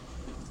 Yeah.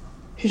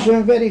 He's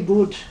a very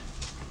good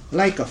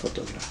Leica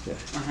photographer,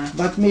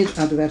 but made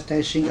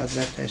advertising.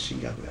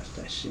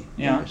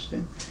 Yeah.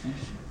 Understand?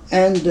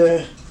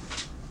 And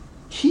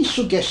he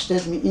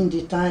suggested me in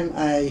the time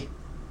I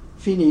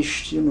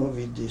finished,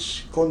 with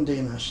this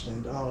Condé Nast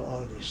and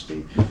all this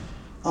thing,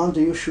 and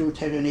you should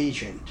have an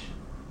agent,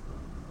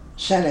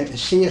 a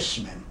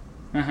salesman.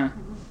 Uh-huh.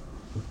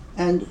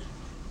 And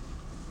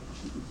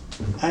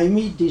I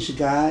meet this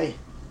guy.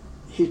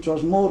 It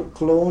was more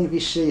clown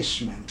with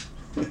salesman.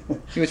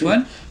 He was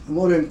what?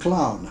 More a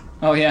clown.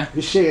 Oh yeah.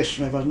 The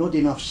salesman was not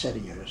enough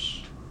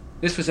serious.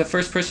 This was the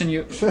first person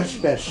you...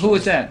 First person. Who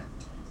was that?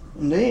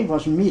 Name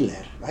was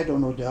Miller. I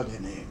don't know the other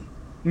name.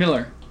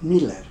 Miller.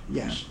 Miller,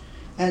 yes.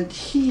 And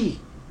he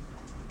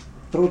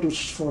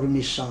produced for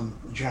me some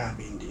job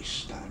in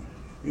this time.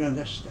 You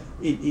understand?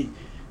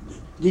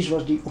 This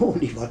was the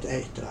only what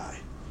I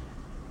tried.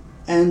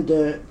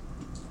 And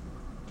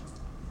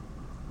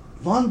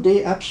one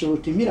day,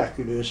 absolutely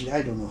miraculously,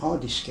 I don't know how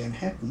this can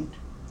happen,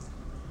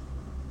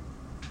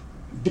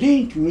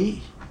 bring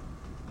me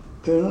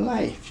a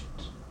life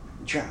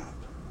job.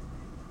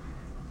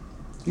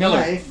 Miller.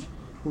 Life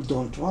who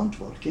don't want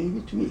working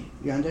with me,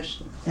 you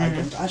understand? I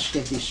don't ask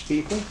these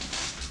people,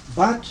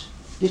 but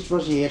this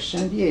was years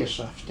and years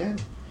after,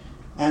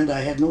 and I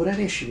had no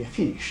relation,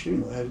 finished, you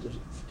know.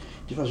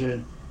 It was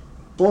a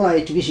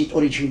polite visit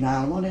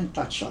original one, and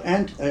that's all.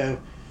 And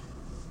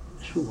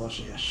who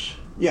was this?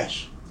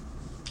 Yes.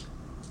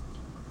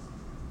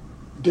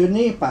 The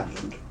name,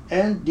 pardon,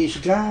 and this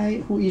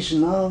guy who is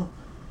now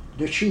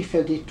the chief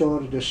editor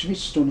of the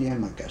Smithsonian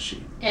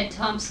magazine. Ed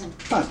Thompson.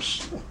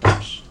 Thompson.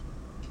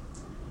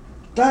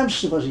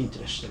 Thompson was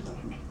interested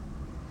in me.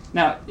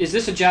 Now, is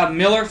this a job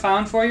Miller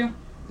found for you?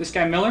 This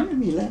guy Miller?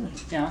 Miller.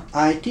 Yeah.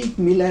 I think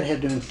Miller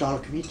had a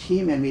talk with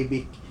him and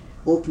maybe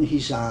opened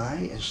his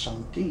eye or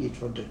something. It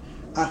was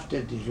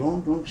after this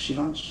long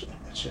silence,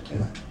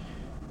 etc.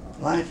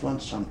 Life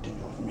wants something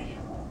of me.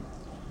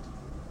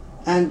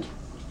 And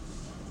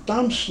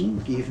Thompson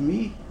gave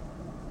me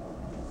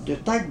the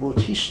tugboat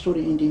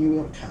history in the New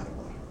York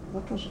Harbor.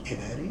 That was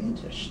very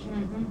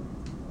interesting.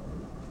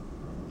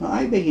 Now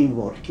I began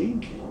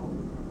working,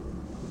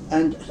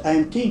 and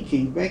I'm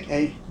thinking back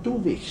 2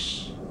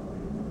 weeks,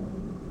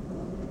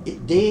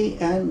 day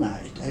and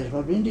night. I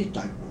was in the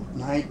tugboat,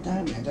 night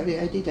time, and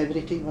I did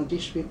everything what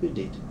these people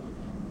did.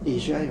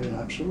 These were an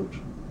absolute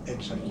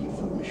exact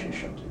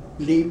information.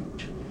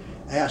 Blimp,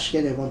 I asked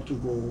them, I want to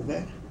go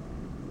over,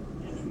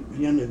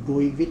 you know,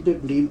 going with the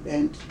blimp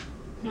and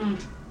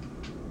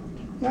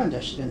you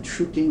understand,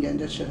 shooting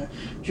and etc.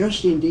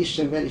 Just in this,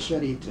 it's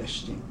very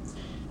interesting.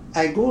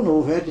 I go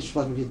over, this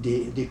was with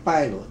the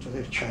pilot,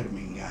 a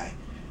charming guy,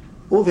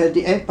 over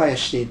the Empire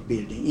State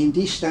Building. In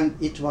this time,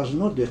 it was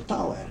not the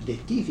tower, the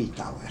TV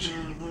tower.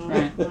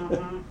 Right.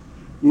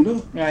 You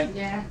know? Right.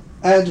 Yeah.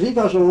 And we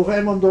was over,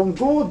 and don't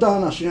go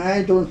down. I said,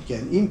 I don't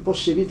care,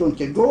 impossible, don't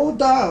care, go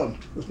down.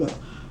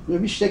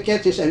 Mr.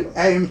 Curtis said,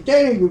 I am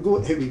telling you, go,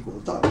 and we go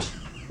down.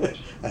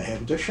 I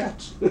have the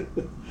shot,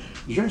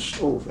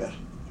 just over,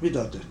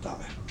 without the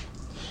tower.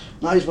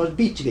 Now it was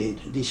between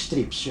these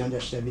strips, you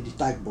understand, with the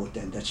tugboat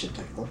and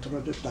etc.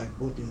 Control the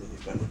tugboat in the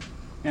different.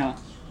 Yeah.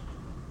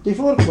 The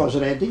work was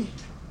ready,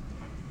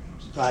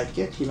 he liked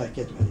it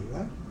very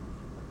well.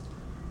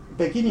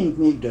 Beginning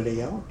make the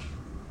layout,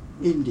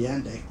 in the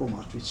end I come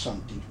out with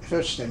something,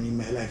 first time in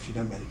my life in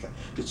America,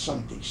 with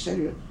something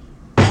serious.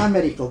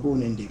 America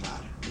going in the war,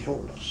 the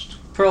whole lost.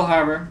 Pearl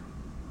Harbor,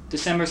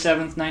 December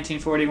 7th,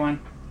 1941.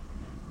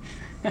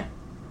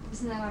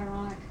 Isn't that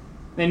ironic?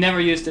 They never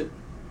used it.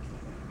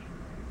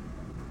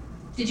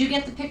 Did you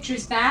get the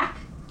pictures back,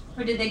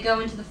 or did they go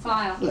into the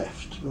file?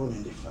 Left, going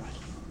in the file.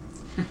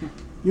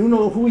 You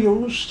know who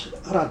used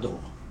Rado?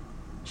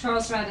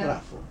 Charles Rado.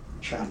 Raffo,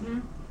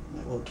 Charlie,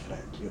 my old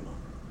friend, you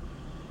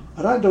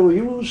know. Rado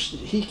used,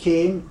 he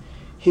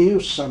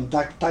used some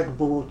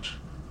tugboat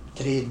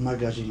trade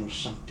magazine or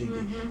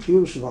something. He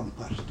used one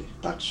party,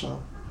 that's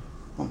all.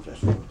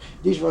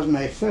 This was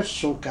my first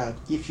so-called,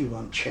 if you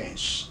want,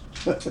 chance.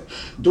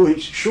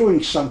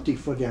 Showing something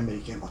for the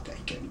American what I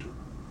can do.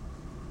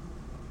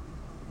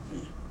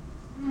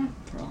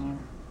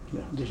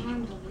 Yeah, this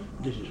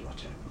is what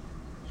happened.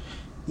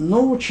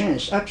 No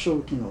chance,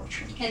 absolutely no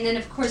chance. And then,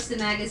 of course, the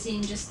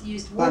magazine just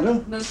used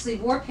mostly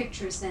war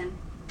pictures then.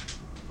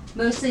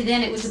 Mostly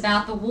then it was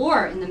about the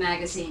war in the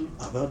magazine.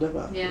 About the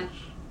war. Yeah.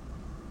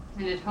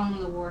 And at home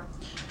the war.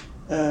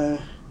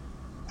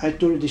 I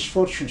told this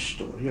fortune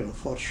story, you know,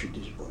 Fortune,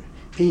 this boy.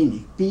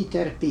 Peening,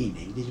 Peter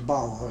Peening, this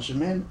Bauhaus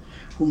man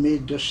who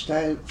made the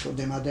style for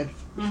the mother.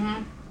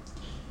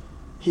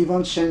 He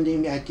once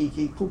sending me, I think,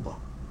 in Cuba.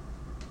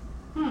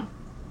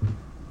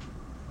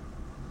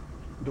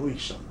 Doing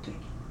something.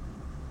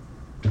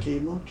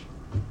 Came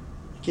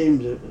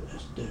the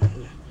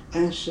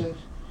answer,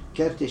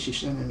 Curtis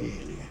is enemy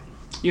alien.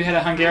 You had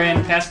a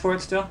Hungarian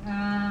passport still?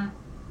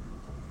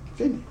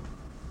 Funny.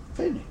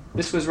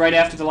 This was right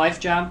after the life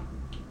job?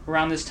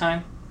 Around this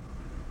time?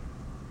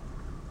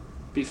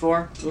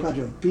 Before?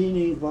 Pardon,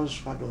 Peening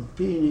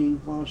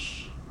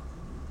was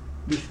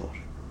before.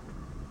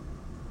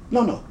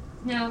 No,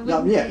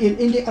 yeah,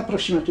 in the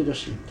approximately the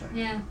same time.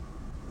 Yeah.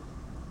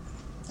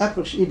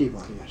 Approximately,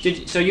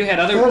 yes. So you had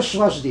other... First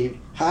was the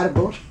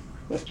harbor.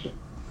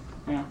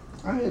 Yeah.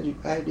 I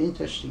had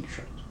interesting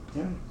shot.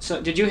 Yeah.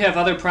 So did you have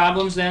other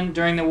problems then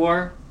during the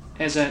war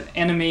as an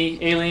enemy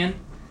alien?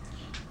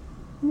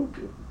 Look,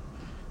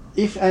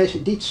 if I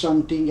did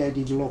something, I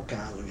did local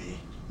way.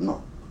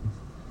 No.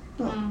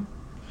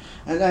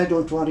 And I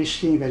don't want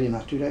risking very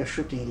natural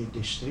shooting in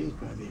the street,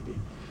 maybe.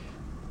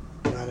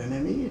 You are in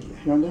an area,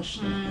 you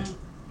understand?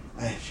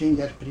 I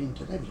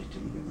fingerprinted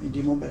everything. In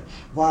the moment,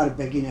 war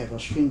beginner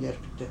was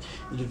fingerprinted.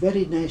 It's a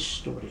very nice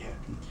story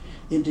happened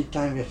in the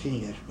time of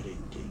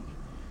fingerprinting.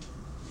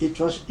 It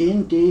was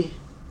in the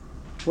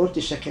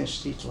 42nd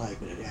Street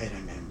Library, I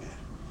remember,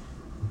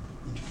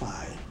 in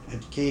file,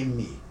 and came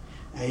me,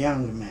 a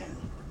young man,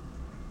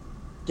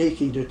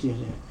 taking the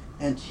thing,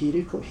 and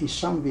he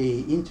some way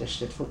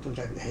interested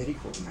photography, he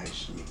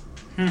recognized me.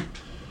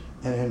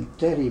 And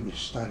terrible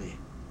story,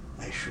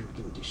 I should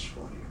do this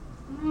for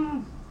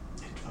you.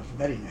 It was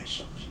very nice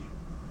of you.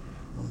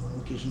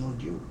 No, it is not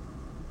you.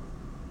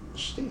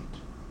 State,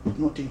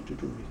 nothing to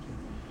do with you.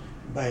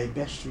 By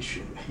best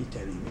wishes, he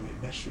telling me,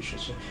 my best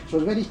wishes. It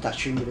was very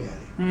touching,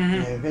 really.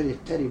 A very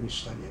terrible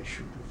story I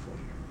should do for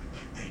you.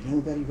 I know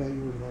very well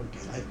your work,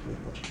 I like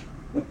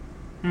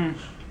your work.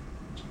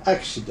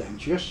 Accident,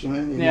 just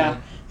when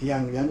young,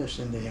 you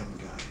understand, the young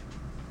guy.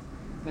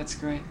 That's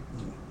great.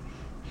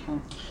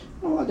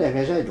 No,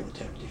 otherwise I don't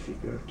have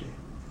difficulty.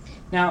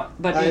 Now,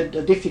 but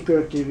the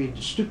difficulty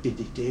with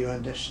stupidity, you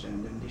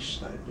understand, in this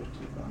type of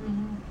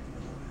thing.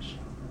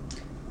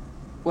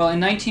 Well,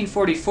 in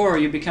 1944,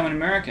 you become an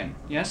American,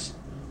 yes?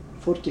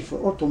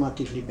 44,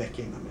 automatically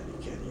became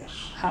American, yes.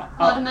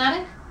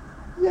 Automatic?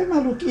 Yeah,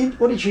 but look, in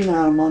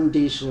original man,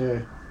 this,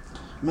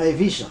 my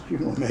visa, you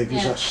know, my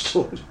visa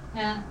story.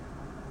 Yeah.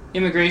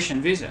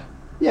 Immigration visa.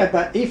 Yeah,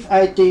 but if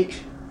I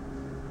take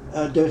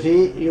the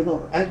way, you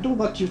know, I do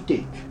what you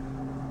take.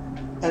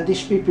 And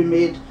these people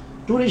made,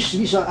 tourist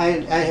visa, I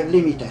have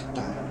limited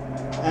time.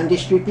 And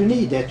these people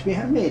need that, we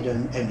have made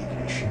an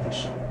immigration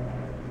visa.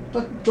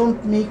 But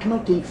don't make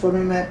nothing for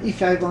me, man.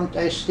 If I want,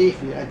 I stay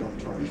here, I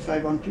don't know. If I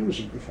want, use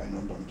it. If I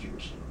don't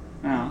use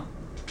it. Oh.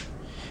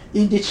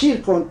 In the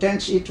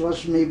circumstance, it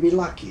was maybe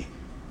lucky.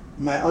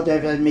 My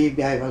other,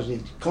 maybe I was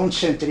in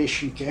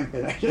concentration camp,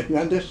 and you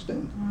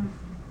understand?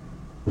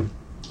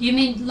 You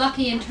mean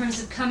lucky in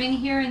terms of coming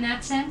here in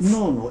that sense?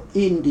 No,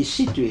 in the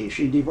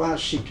situation, in the war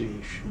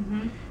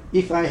situation.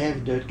 If I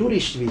have the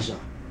tourist visa,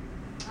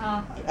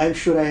 I'm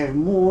sure I have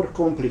more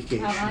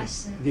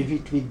complications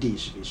with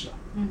this visa.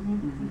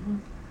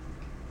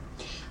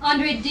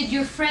 Andre, did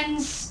your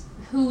friends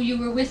who you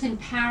were with in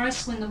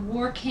Paris when the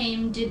war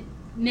came, did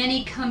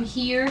many come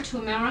here to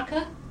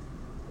America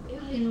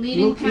in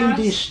leaving Paris?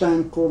 In this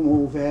time come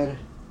over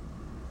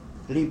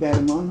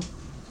Lieberman,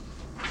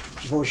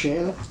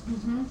 Vogel,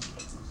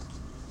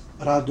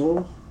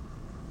 Rado.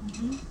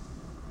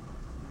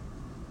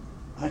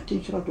 I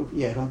think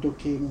Rado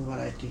came over,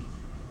 I think.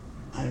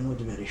 I'm not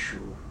very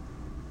sure.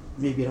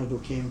 Maybe Rado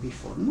came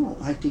before. No,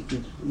 I think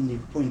in the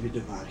point with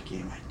the war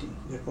came, I think.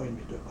 The point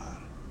with the war.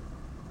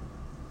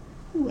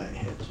 Who I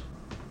had?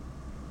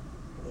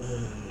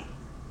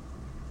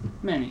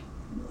 Many.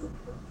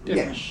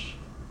 Yes.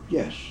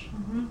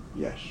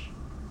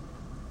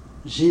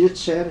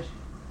 Zilzer,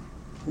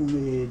 who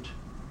made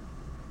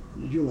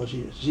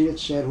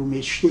Zilzer, who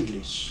made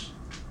Stiglitz.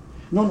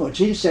 No,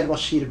 Zilzer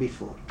was here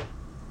before.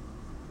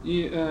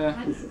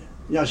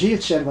 Yeah,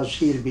 Zilzer was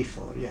here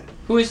before, yeah.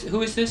 Who is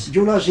this?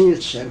 Gyula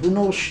Zilzer, who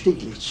knows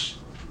Stiglitz.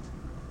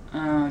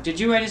 Did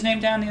you write his name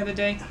down the other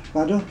day?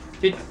 Pardon?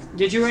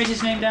 Did you write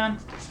his name down?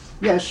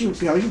 Yes, you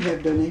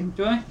have the name.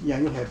 Do I? Yeah,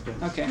 you have the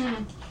name. Okay.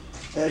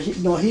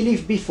 He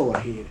lived before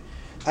here.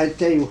 I'll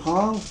tell you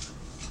how.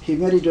 He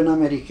married an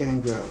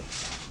American girl,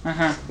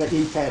 but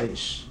in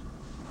Paris.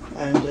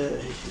 And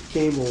he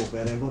came over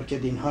and worked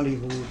in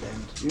Hollywood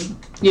and, you know.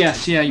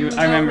 Yes, yeah,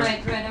 I remember.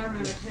 Right, I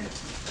remember too.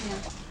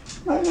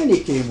 Yeah. Many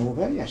came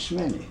over, yes,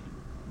 many.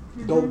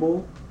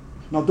 Dobbo.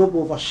 No,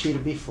 Dobbo was here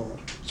before.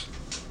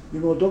 You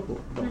know Dobbo?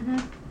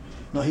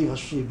 No, he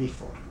was here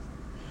before.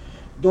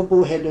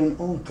 Dobbo had an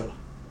uncle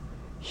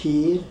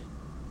here,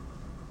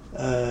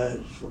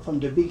 from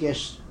the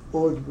biggest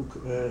old book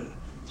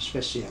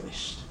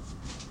specialist.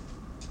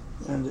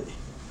 And he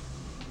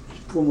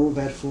come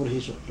over for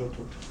his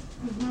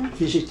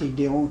visiting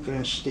the uncle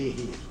and stay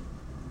here.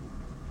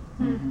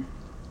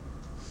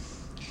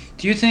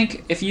 Do you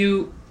think if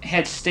you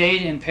had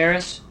stayed in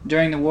Paris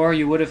during the war,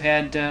 you would have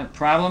had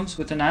problems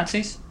with the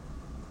Nazis?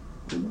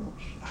 Who knows?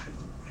 I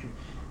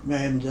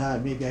don't know.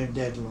 Maybe I'm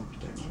dead long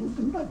time.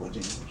 Nobody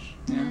knows.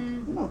 Yeah.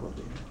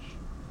 Nobody knows.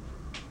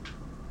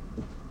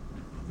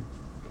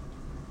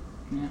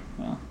 Yeah,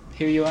 well,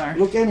 here you are.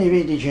 Look,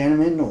 anyway, the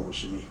gentleman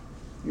knows me.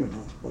 You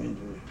know, point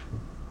of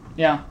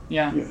Yeah.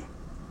 Yeah.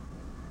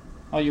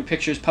 All your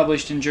pictures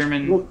published in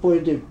German. Look,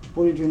 point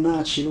the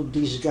Nazi, look,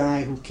 this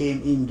guy who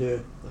came in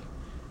the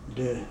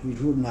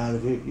journal,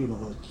 you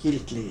know,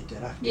 killed later.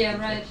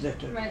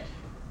 After Right.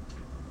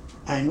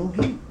 I know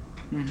him.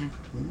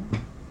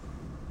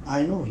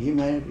 I know him,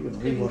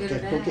 we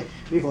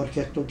worked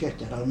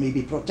together, or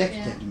maybe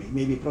protected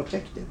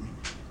me.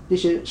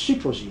 This is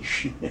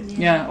supposition.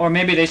 Yeah, or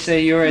maybe they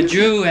say you're a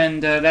Jew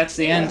and that's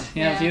the end of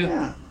you.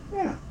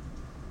 Yeah.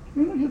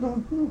 You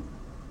don't know.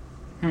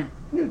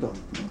 You don't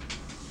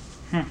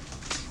know.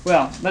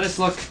 Well, let us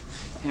look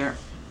here.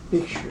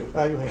 Picture,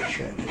 you have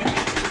shared it.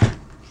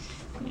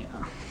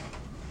 Yeah.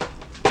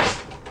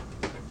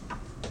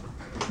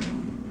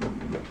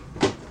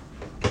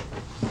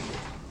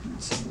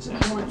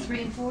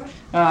 3 and 4?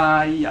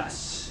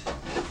 Yes.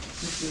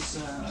 This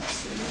is, let's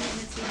see.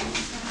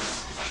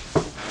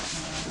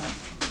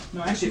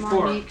 No, actually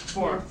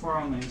four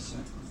only. So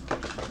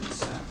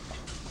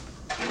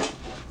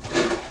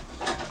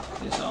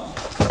it's all.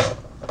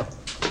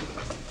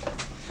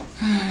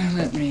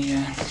 Let me.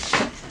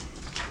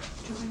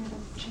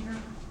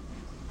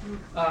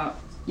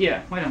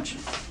 Yeah. Why don't you?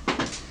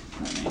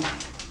 Let me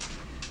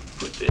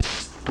put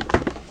this.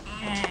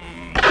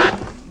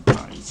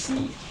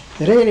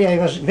 Really, I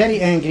was very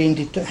angry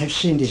in I've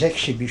seen this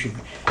exhibition.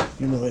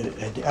 You know,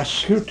 a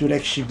sculpture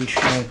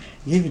exhibition. I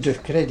give the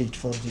credit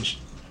for this.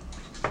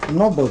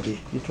 Nobody.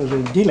 It was a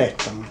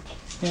dilettante.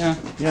 Yeah.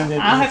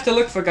 I'll have to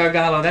look for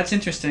Gargalo. That's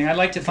interesting. I'd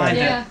like to find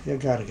that. Yeah,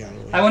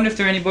 Gargalo. I wonder if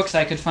there are any books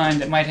I could find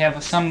that might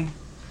have some,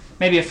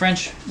 maybe a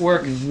French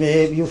work.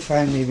 Maybe you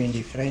find maybe in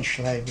the French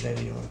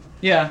library or.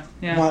 Yeah.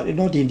 Well,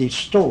 not in the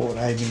store,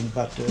 I mean,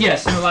 but.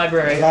 Yes, in the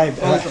library.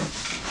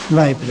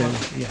 Library.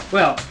 Yeah.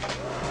 Well,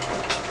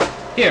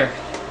 here.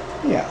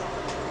 Yeah.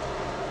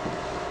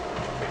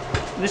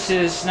 This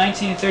is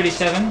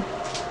 1937.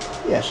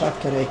 Yes,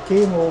 after I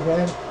came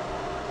over,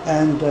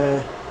 and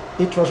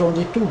it was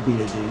only two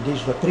buildings. This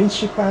is the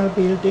principal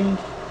building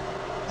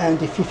and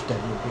the Fifth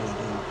Avenue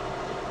building.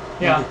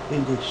 Yeah.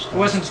 In this it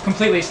wasn't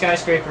completely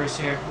skyscrapers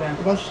here then.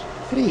 It was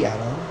free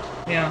around.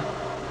 Yeah.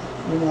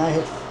 You know, I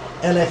had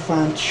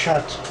elephant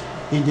shot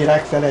in the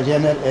Rockefeller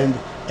Center and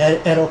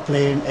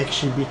aeroplane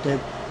exhibited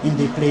in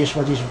the place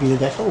what is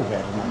built at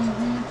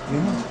Overman. You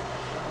know?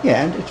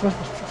 Yeah, and it was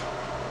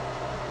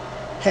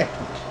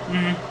happened.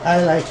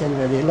 I like it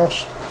when they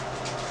lost.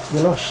 You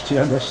lost, you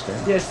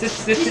understand? Yes,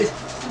 this is.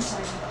 I'm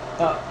sorry.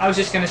 I was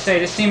just going to say,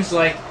 this seems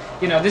like,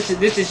 you know, this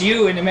is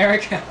you in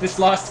America, this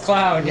lost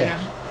cloud. Yes. You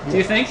know? Do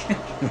you think?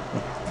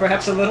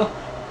 Perhaps a little.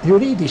 You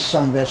read this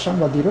somewhere.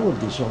 Somebody wrote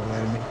this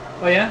over me.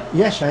 Oh yeah?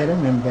 Yes, I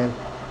remember.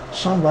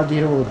 Somebody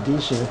wrote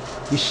this.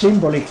 He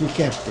symbolically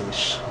kept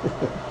this.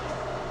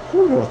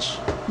 Who wrote?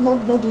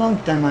 Not long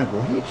time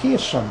ago.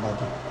 Here's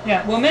somebody.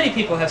 Yeah. Well, many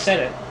people have said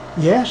it.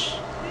 Yes.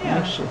 Yeah.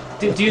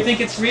 Yes. Do you think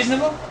it's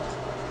reasonable?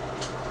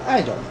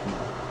 I don't know.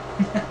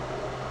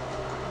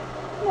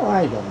 No,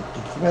 I don't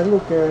think. Well,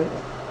 look,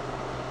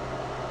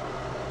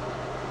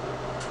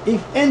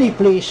 if any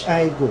place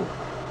I go,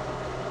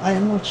 I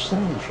am not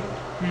stranger.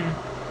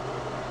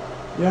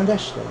 You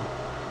understand?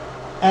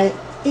 I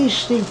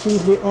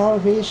instinctively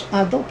always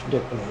adopt the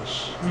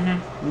place.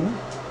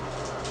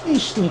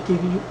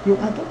 Instinctively you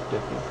adopt the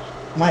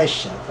place.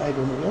 Myself, I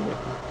don't know other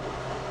people.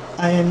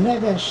 I am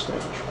never a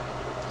stranger.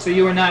 So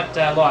you were not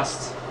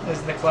lost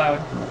as the cloud?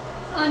 No.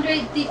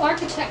 Andre, the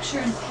architecture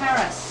in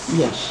Paris,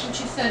 yes, which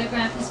you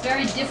photographed, is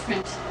very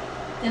different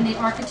than the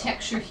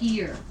architecture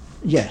here.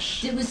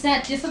 Yes. Was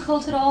that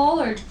difficult at all,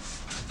 or?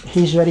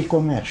 He's very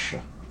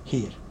commercial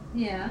here.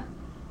 Yeah.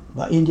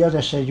 But in the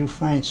other side you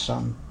find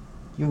some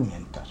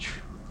human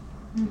touch.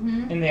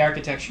 In the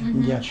architecture.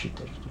 In the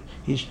architecture.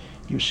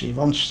 You see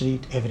one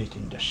street,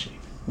 everything the same.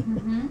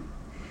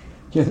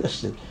 You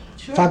understand?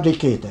 Sure.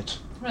 Fabricated.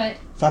 Right.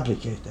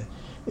 Fabricated.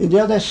 In the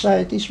other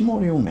side is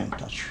more human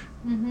touch.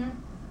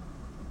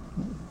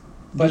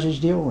 This is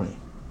the only.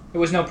 It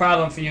was no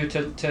problem for you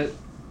to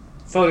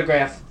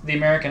photograph the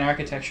American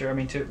architecture, I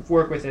mean to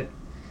work with it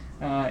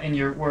in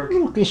your work.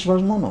 Look, this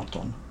was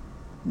monotone.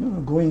 You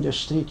know, go in the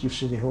street, you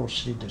see the whole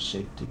street the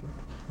same thing.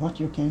 What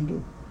you can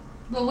do?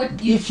 Well,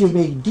 what if you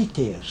make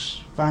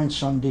details, find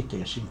some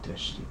details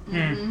interesting.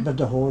 But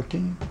the whole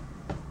thing.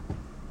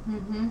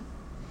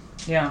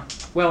 Yeah.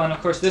 Well, and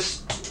of course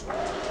this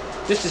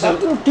is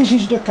look, this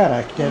is the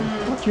character.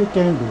 What you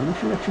can do, you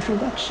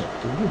should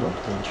accept it. You don't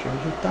think so.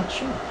 You touch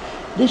so.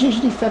 This is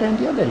different.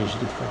 The other is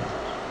different.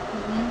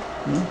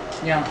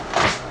 Yeah.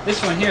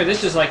 This one here,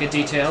 this is like a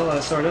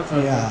detail, sort of.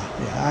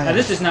 Yeah.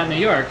 This is not New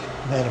York.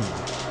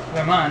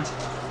 Vermont.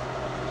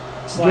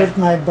 With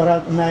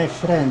my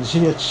friend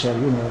Zilzer,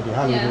 you know, the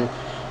Hollywood,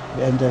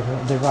 and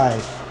the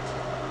wife.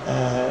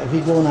 We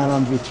go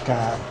around with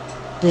car.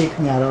 Take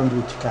me around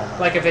with car.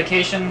 Like a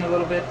vacation, a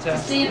little bit.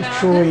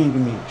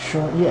 Showing me,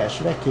 yes,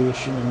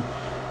 vacation,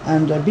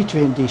 and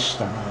between this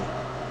time I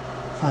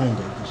find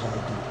it. I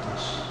did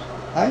this.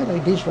 I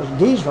like this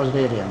was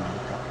really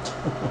America.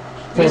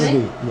 For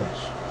me, yes,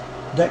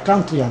 the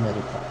country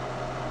America.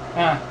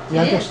 You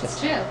understand? It's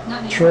true.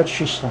 Not New York.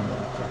 Church is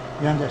America.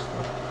 You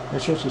understand? The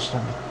church is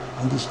America,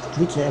 and this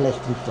little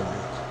electric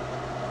light.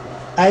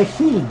 I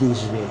feel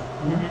this way.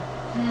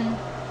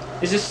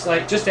 Is this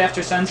like just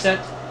after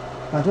sunset?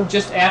 Pardon?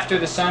 Just after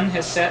the sun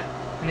has set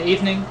in the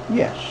evening?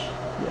 Yes.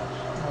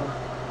 Or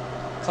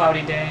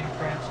cloudy day,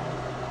 perhaps?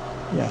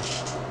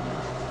 Yes.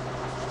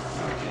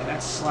 Okay,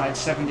 that's slide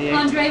 78.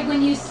 Andre,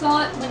 when you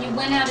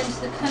went out into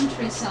the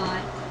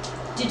countryside,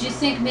 did you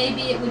think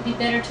maybe it would be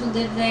better to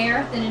live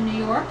there than in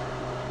New York?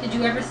 Did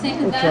you ever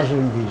think of that? It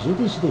wasn't easy. It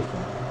is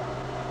different.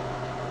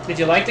 Did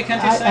you like the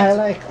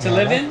countryside to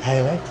live in?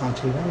 I like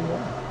country very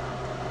well.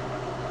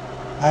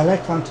 I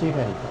like country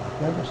very well.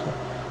 You understand?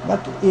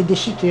 But in the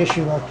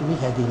situation what we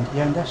had in,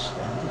 you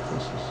understand,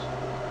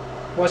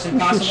 wasn't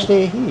possible. We should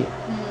stay here.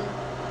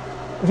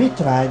 We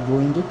tried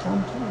going the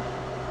country.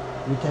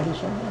 with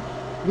Elizabeth.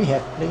 We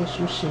had place,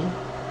 you see.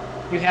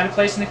 You had a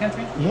place in the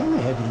country? Yeah, I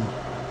had in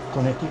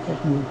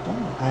Connecticut,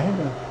 Newtown. I had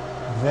a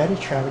very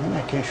charming,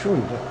 I can show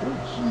you that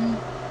place.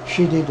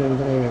 She did a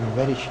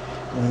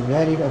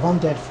very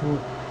wonderful,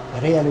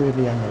 really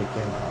early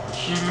American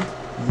house.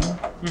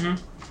 You know?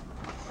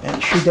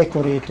 And she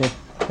decorated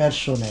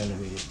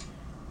personally.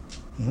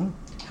 You know?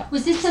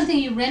 Was this something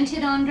you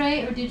rented,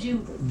 Andre, or did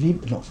you?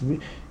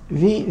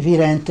 We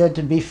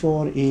rented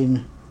before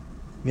we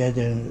had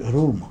a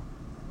room.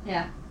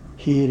 Yeah.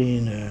 Here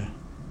in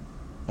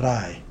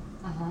Rye.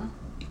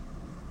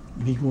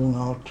 We going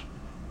out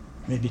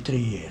maybe 3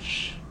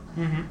 years.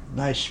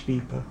 Nice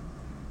people.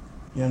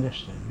 You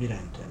understand? We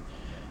rented.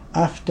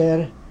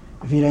 After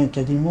we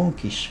rented in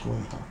Monkisco.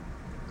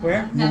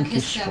 Where?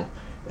 Monkisco.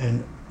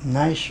 A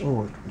nice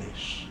old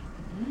place.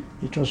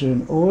 It was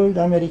an old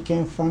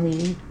American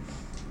family,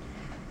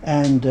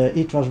 and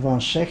it was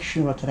one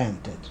section what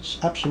rented,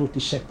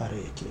 absolutely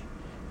separately.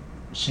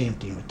 Same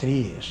thing, 3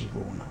 years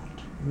ago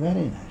out.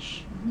 Very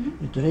nice.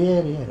 It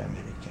really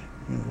American,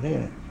 you know,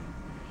 really,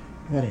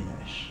 very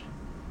nice.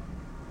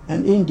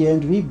 And in the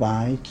end we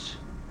buy it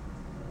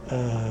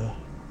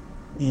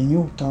in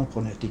Newtown,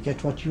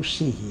 Connecticut, what you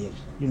see here,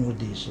 you know,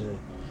 this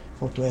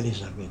photo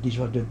Elizabeth, these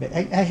were the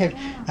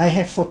I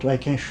have photo, I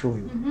can show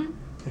you.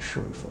 I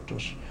show you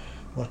photos.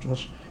 What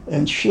was,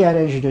 and she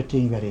arranged the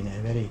thing very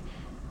nice, very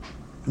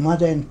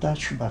modern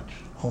touch, but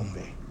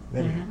homemade.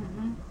 Very.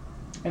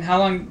 And how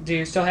long do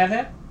you still have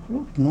that?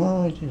 Look,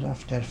 no, it is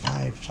after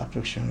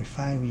approximately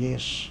 5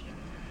 years,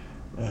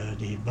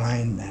 the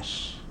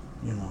blindness,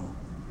 you know,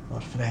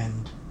 our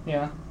friend.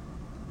 Yeah.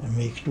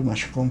 Make too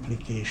much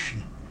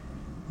complication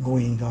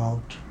going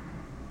out.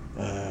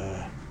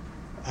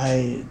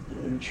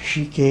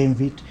 She came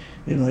with,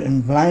 you know,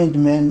 and blind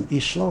man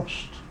is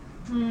lost.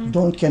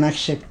 Don't can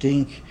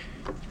accepting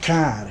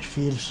car,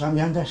 feel some,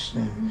 you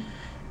understand?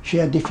 She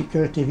had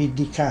difficulty with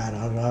the car,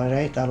 all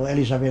right?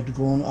 Elizabeth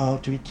going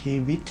out with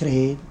him, we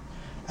trade.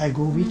 I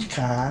go with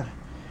car,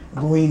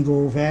 going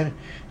over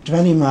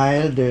 20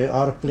 miles,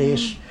 our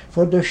place,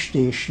 for the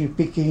station,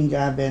 picking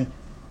up, and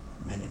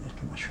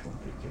too much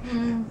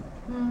complication.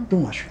 Too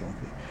much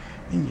complication.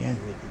 In the end,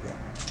 we give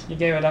up. You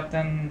gave it up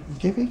then?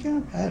 Giving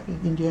up.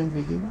 In the end,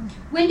 we give up.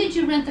 When did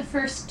you rent the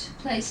first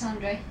place,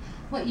 Andre?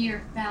 What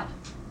year, about?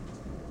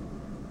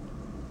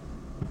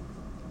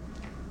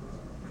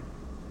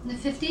 In the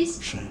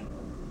 50s? Sure.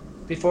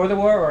 Before the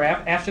war or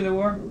after the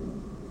war?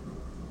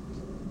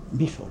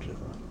 Before the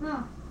war.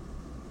 Oh.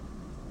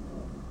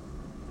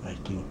 I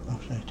think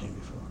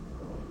before.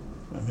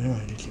 I'm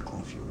a little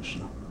confused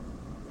now.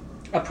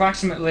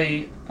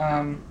 Approximately,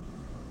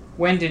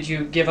 when did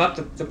you give up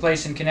the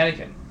place in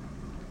Connecticut?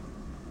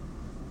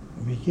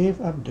 We gave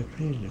up the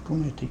place, the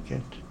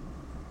Connecticut.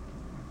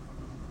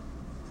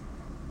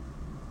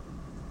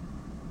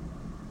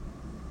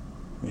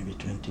 Maybe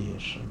 20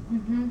 years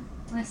ago.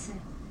 I see.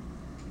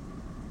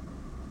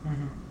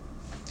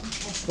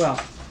 Well,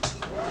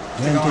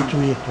 22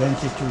 years,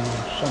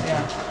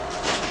 something.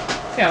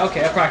 Yeah,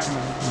 okay,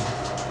 approximately.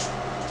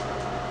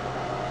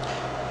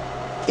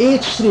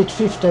 8th Street,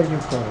 5th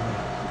Avenue corner.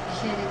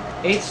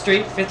 Kidding. 8th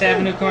Street, 5th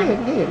Avenue corner?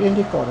 Here, in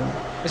the corner.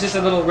 Is this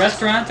a little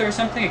restaurant or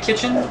something? A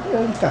kitchen? A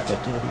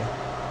cafeteria.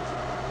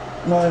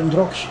 No, a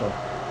drugstore.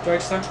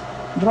 Drugstore?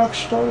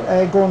 Drugstore,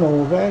 I gone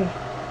over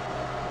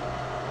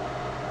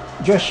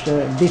just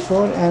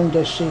before and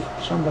see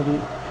somebody,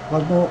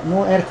 well,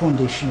 no air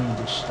conditioning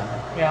this time.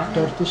 Yeah.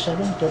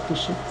 37,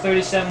 36?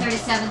 37.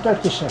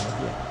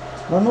 37, yeah.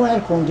 Well, no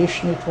air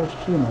conditioning, it was,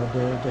 you know,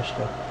 the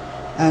stuff.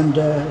 And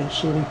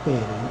she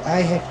repairing.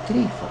 I have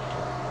 3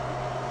 photos,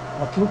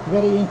 but look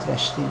very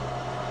interesting,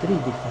 3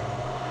 different.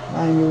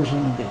 I'm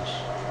using this.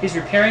 He's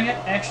repairing it,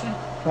 actually?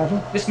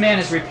 Pardon? This man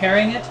is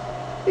repairing it?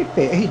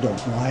 He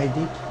don't know I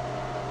did.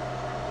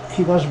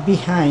 He was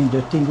behind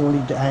the thing,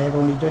 I have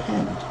only the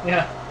hand.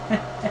 Yeah.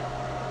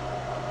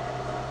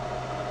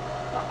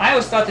 I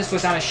always thought this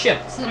was on a ship.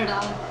 So did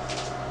I.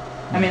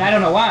 I mean, I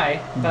don't know why,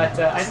 but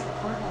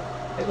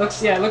it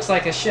looks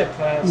like a ship.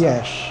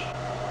 Yes,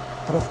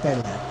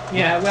 propeller.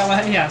 Yeah, well,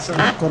 yeah, so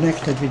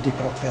connected with the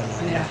propeller.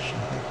 Yeah. Yes.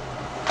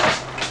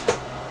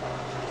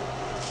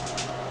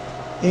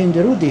 In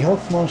the Rudy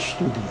Hoffman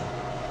studio.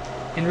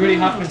 In Rudy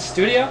Hoffman's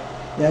studio?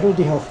 Yeah,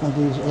 Rudy Hoffman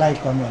is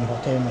like a man,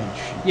 what I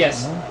mentioned.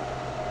 Yes. You know?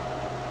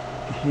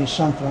 In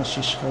San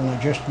Francisco, and I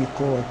just me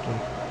called to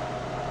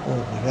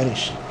very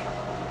sick.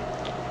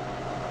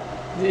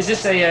 Is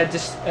this a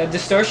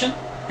distortion?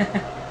 I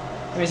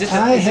mean,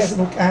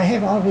 I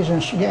have always I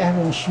have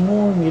a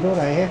small mirror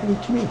I have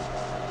with me.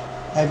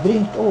 I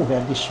bring over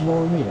the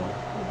small mirror,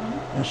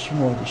 a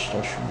small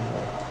distortion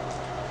mirror.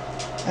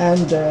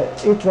 And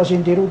it was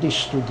in the Rudy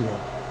studio.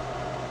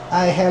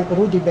 I helped,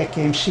 Rudy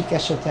became sick,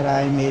 etc.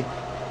 I made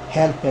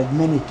helped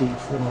many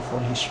things for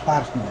his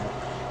partner.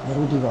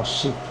 Rudy was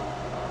sick.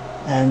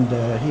 And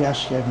he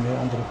asked me,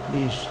 Andre,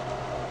 please,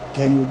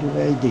 can you do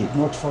what I did?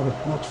 Not for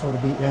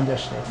me,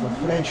 understand, for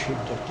friendship,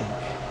 the thing.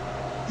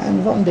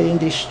 And one day in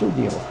the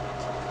studio,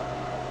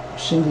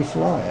 Cindy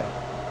Floyer,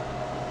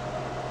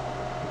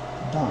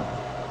 done.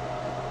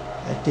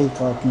 I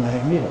take out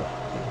my mirror,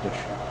 the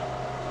shot.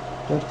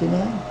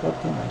 39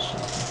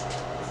 something.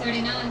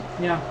 39?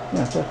 Yeah.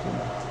 Yeah,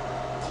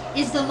 39.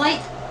 Is the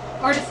light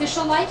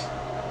artificial light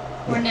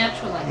or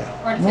natural light?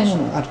 Yeah. Artificial?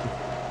 No, artificial.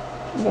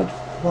 But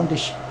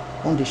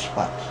on the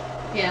spot.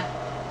 Yeah.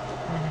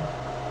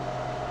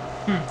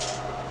 Hmm.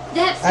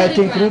 That I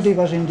think photograph. Rudy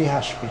was in the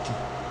hospital.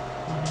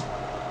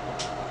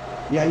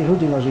 Yeah,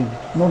 Rudy was in.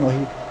 No,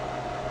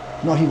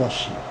 he was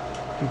here.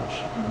 He was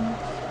here.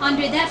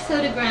 Andre, that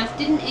photograph,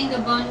 didn't Inga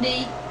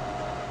Bondi?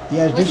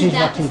 Yes, this Wasn't is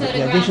that what the he did.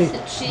 Yeah, photograph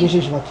that she? this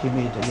is what he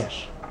made.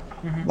 Yes.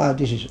 Well,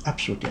 this is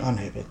absolutely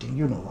unhappening.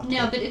 You know what?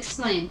 No, but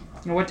explain.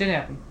 What did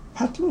happen?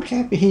 But look,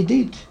 happy he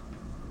did.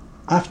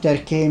 After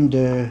came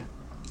the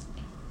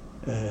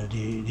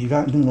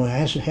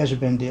has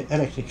been the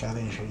electrical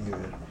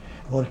engineer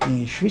working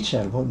in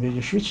Switzerland, with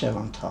the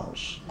Switzerland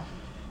house.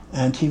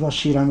 And he was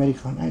here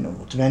American, I don't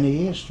know, 20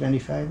 years,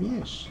 25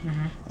 years.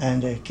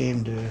 And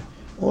came the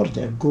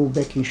order, go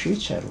back in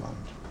Switzerland.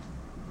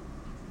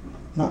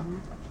 Now,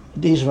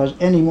 this was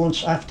any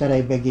months after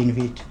I began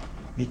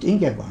with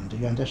Ingeborg,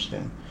 you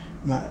understand?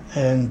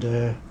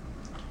 And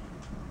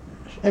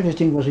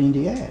everything was in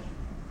the air.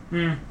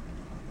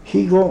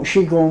 She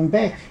gone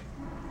back.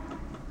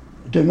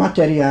 The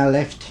material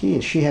left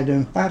here. She had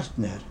a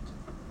partner.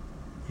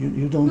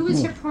 You don't know. Who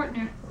was her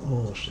partner?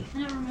 Oh, sir.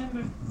 I don't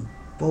remember.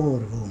 Poor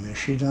woman.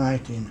 She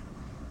died in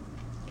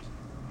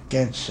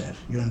cancer.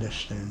 You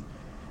understand?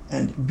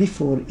 And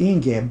before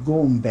Inge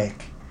gone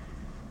back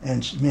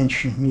and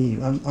mentioned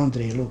me,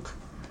 Andre, look,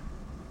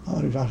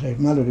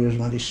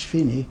 malheureusement is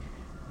fini.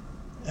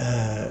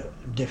 I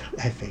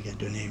forget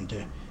the name.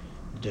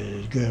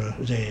 The girl,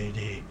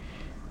 the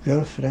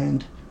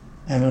girlfriend,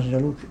 and I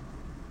said, look,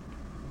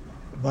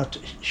 but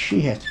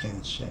she had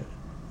cancer.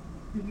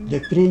 The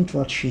print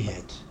what she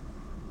had,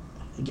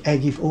 I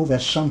give over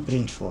some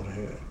print for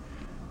her.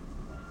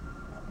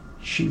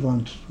 She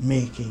wants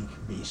making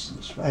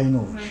business. I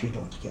know she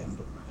don't can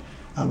do.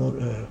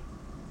 Our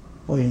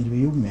point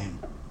woman,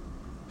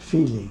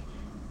 feeling,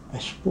 I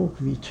spoke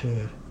with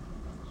her,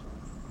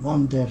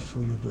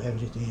 wonderful, you do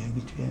everything in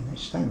between.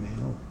 Next time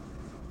I know.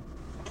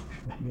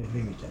 You're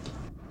limited.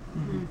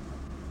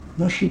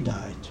 No, she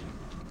died.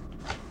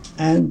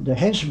 And the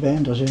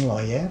husband was a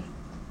lawyer.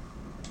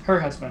 Her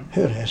husband?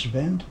 Her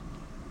husband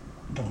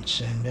don't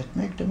send that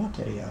back the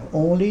material.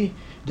 Only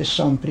the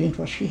thumbprint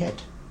what she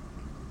had.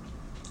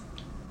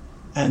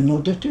 And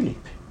not the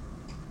tulip.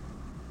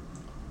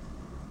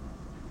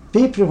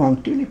 People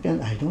want tulip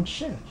and I don't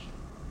sell.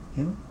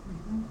 You know?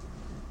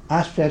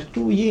 After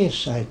 2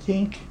 years, I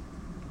think,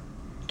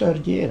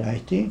 third year, I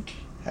think,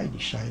 I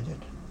decided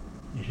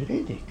it's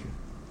ridiculous.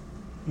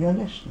 You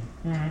understand?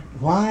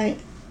 Why?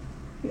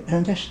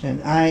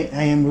 Understand? I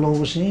am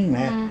losing.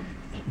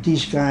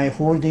 This guy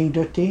holding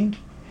the thing.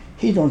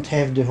 He don't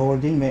have the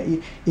holding.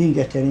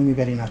 Inge telling me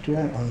very natural,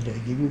 and they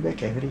give you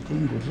back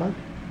everything. Good luck.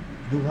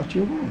 Do what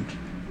you want.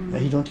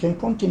 He don't can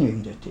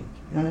continue the thing.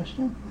 You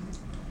understand?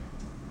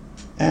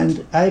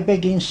 And I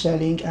begin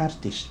selling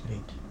artist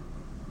print.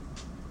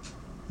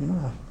 You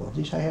know, for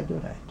this I had the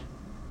right.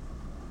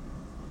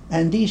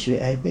 And this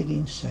way I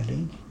begin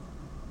selling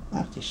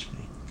artist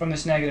print. From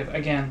this negative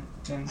again.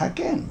 Then.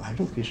 Again,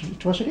 look,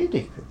 it was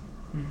ridiculous.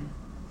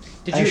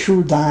 Did I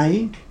should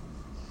dying,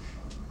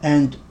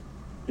 and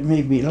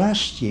maybe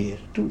last year,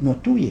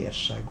 2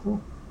 years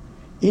ago,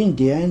 in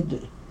the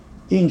end,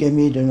 Inge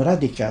made a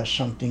radical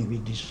something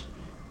with this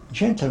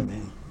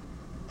gentleman,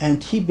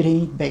 and he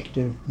bring back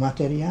the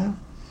material.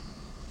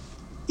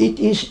 It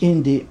is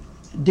in the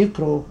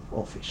Ducro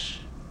office.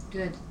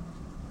 Good.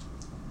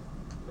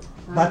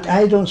 But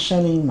I don't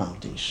sell in now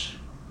this.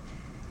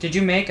 Did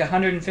you make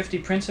 150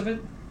 prints of it?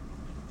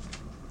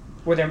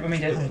 Were there,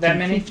 that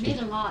many? 50.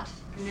 Made a lot.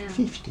 No.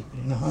 50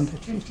 print,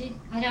 150. 50?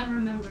 I don't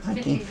remember. I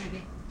 50 think-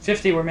 maybe.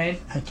 50 were made?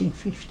 I think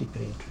 50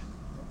 print.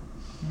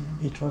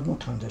 It was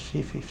not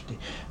 150.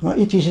 No,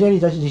 it is really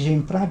that it is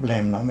a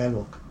problem now,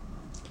 look.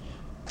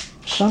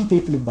 Some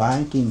people buy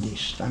it in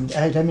this.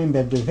 I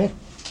remember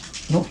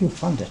no, you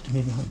found that,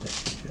 maybe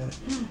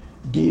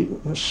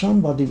 100.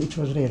 Somebody, which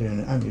was really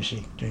an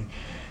amusing thing.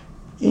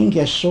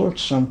 Inge sold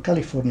some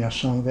California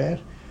somewhere.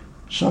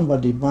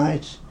 Somebody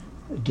bought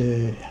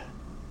the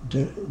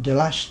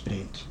last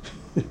print.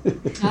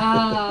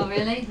 Oh,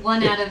 really?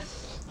 One out of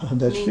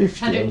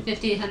 150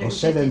 150, or 150.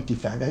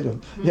 75, I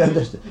don't. You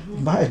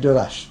understand? Buy the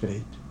last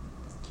print.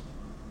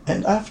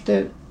 And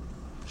after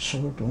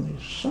sold only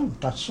some,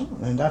 that's all.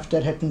 And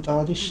after happened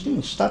all these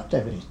things, stopped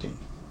everything.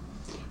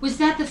 Was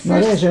that the Now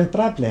there's first? a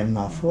problem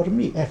now for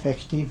me,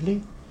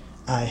 effectively,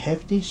 I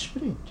have this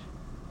print.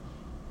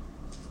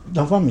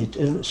 Now one minute,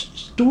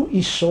 2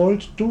 is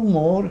sold, 2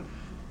 more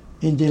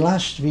in the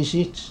last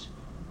visit,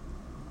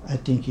 I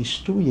think it's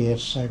 2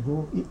 years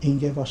ago,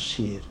 Inge was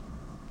here.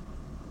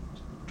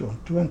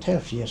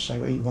 2.5 years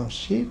ago, he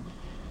was here,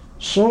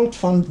 sold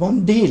from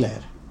one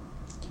dealer.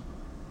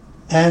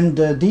 And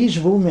these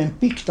women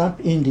picked up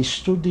in the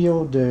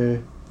studio,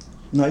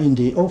 in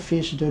the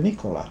office, the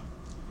Nicola.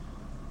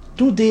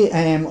 Today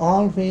I am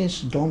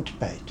always don't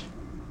pay it.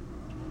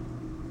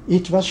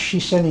 It was she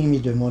sending me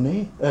the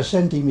money,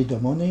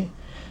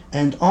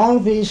 and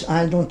always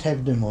I don't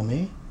have the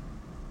money,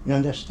 you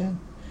understand?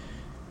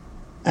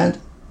 And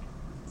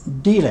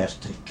dealer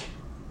trick.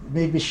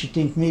 Maybe she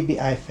think, maybe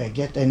I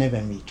forget, I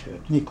never meet her,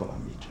 Nicola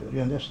meet her,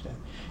 you understand?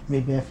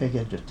 Maybe I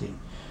forget the thing.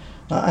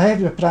 Now I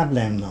have a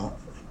problem now.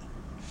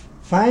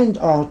 Find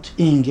out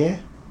Inge,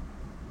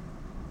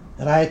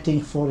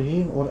 writing for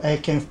him, or I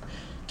can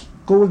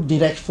call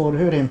direct for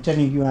her and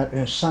telling you are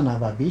a son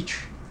of a bitch,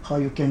 how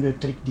you can do a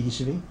trick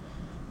this way.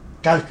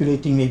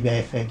 Calculating, maybe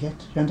I forget,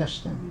 you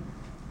understand?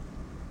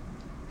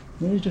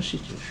 There is the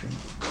situation.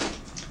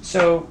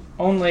 So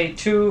only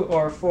 2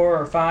 or 4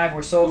 or 5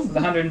 were sold for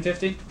the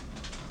 150?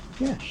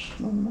 Yes,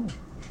 no more.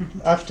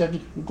 After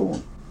it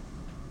gone.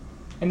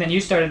 And then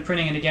you started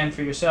printing it again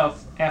for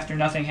yourself after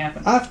nothing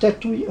happened? After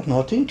 2 years,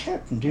 nothing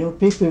happened. You know,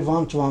 people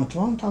want,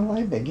 and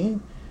I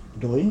begin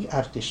doing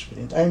artist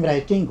print. I'm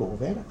writing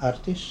over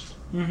artist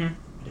print.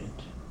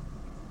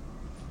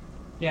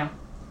 Yeah.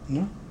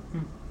 No?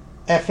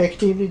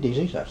 Effectively, this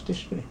is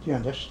artist print. You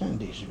understand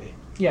this way?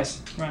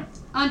 Yes, right.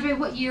 Andre,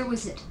 what year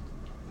was it?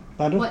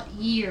 Pardon? What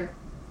year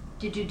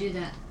did you do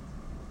that?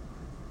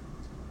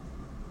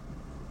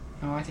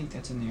 Oh, I think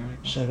that's in the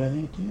article.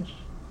 7, 8 years.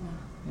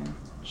 Yeah.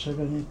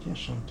 7, 8 years,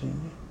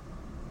 something.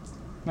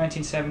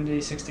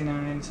 1970,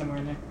 69, somewhere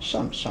in there.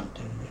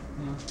 Something.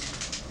 Yeah.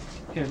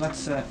 Here,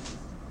 let's go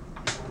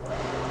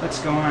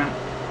on.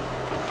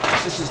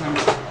 This is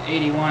number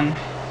 81.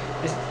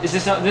 Is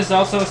this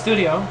also a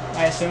studio,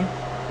 I assume?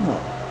 No.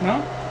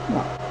 No?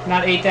 No.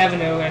 Not 8th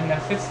Avenue and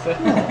 5th?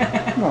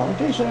 No.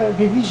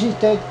 We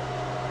visited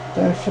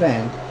a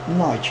friend,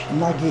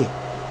 Nagy,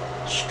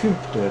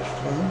 sculptor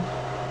friend.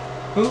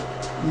 Who?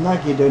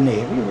 Nagy the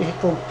name.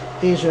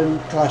 He's a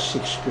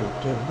classic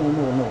sculptor.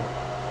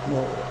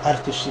 No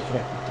artistic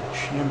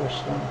reputation, you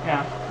understand?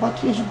 Yeah. But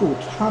he's good,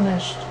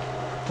 honest,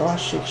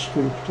 classic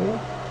sculptor.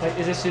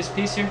 Is this his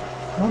piece here?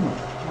 No.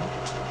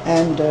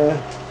 And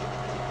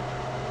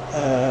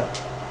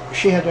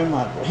he had a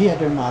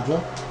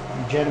model,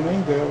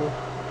 German girl,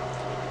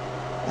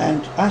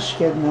 and asked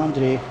me,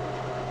 Andre,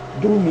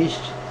 do me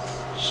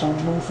some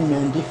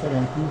movement,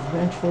 different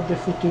movement for the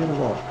future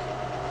work.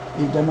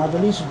 If the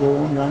model is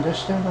gone, you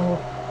understand, or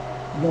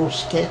no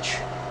sketch,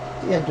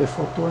 he had the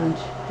photo and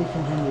he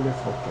can handle the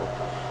photo.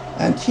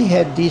 And he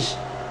had this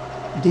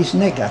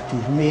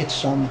negative, made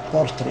some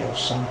portrait or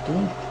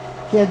something.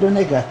 He had a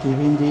negative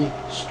in the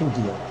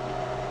studio.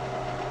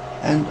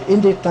 And in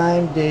the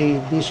time,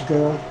 this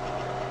girl,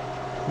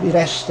 we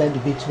rested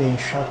between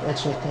shot,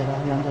 etc.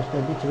 You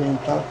understand, between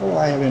talk, oh,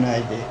 I have an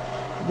idea,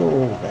 go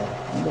over,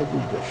 and I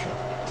did the shot.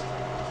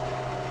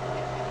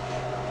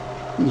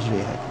 This way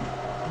happened.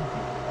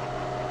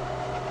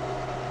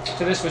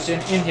 So this was in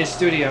his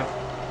studio?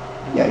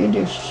 Yeah, in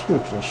the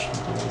sculpture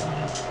studio.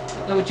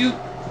 Now would you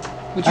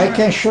I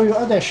can show you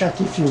other shot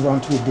if you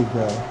want with the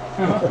girl.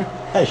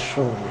 I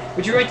show you.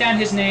 Would you write down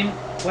his name?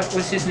 What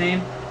was his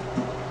name?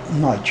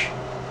 Nagy.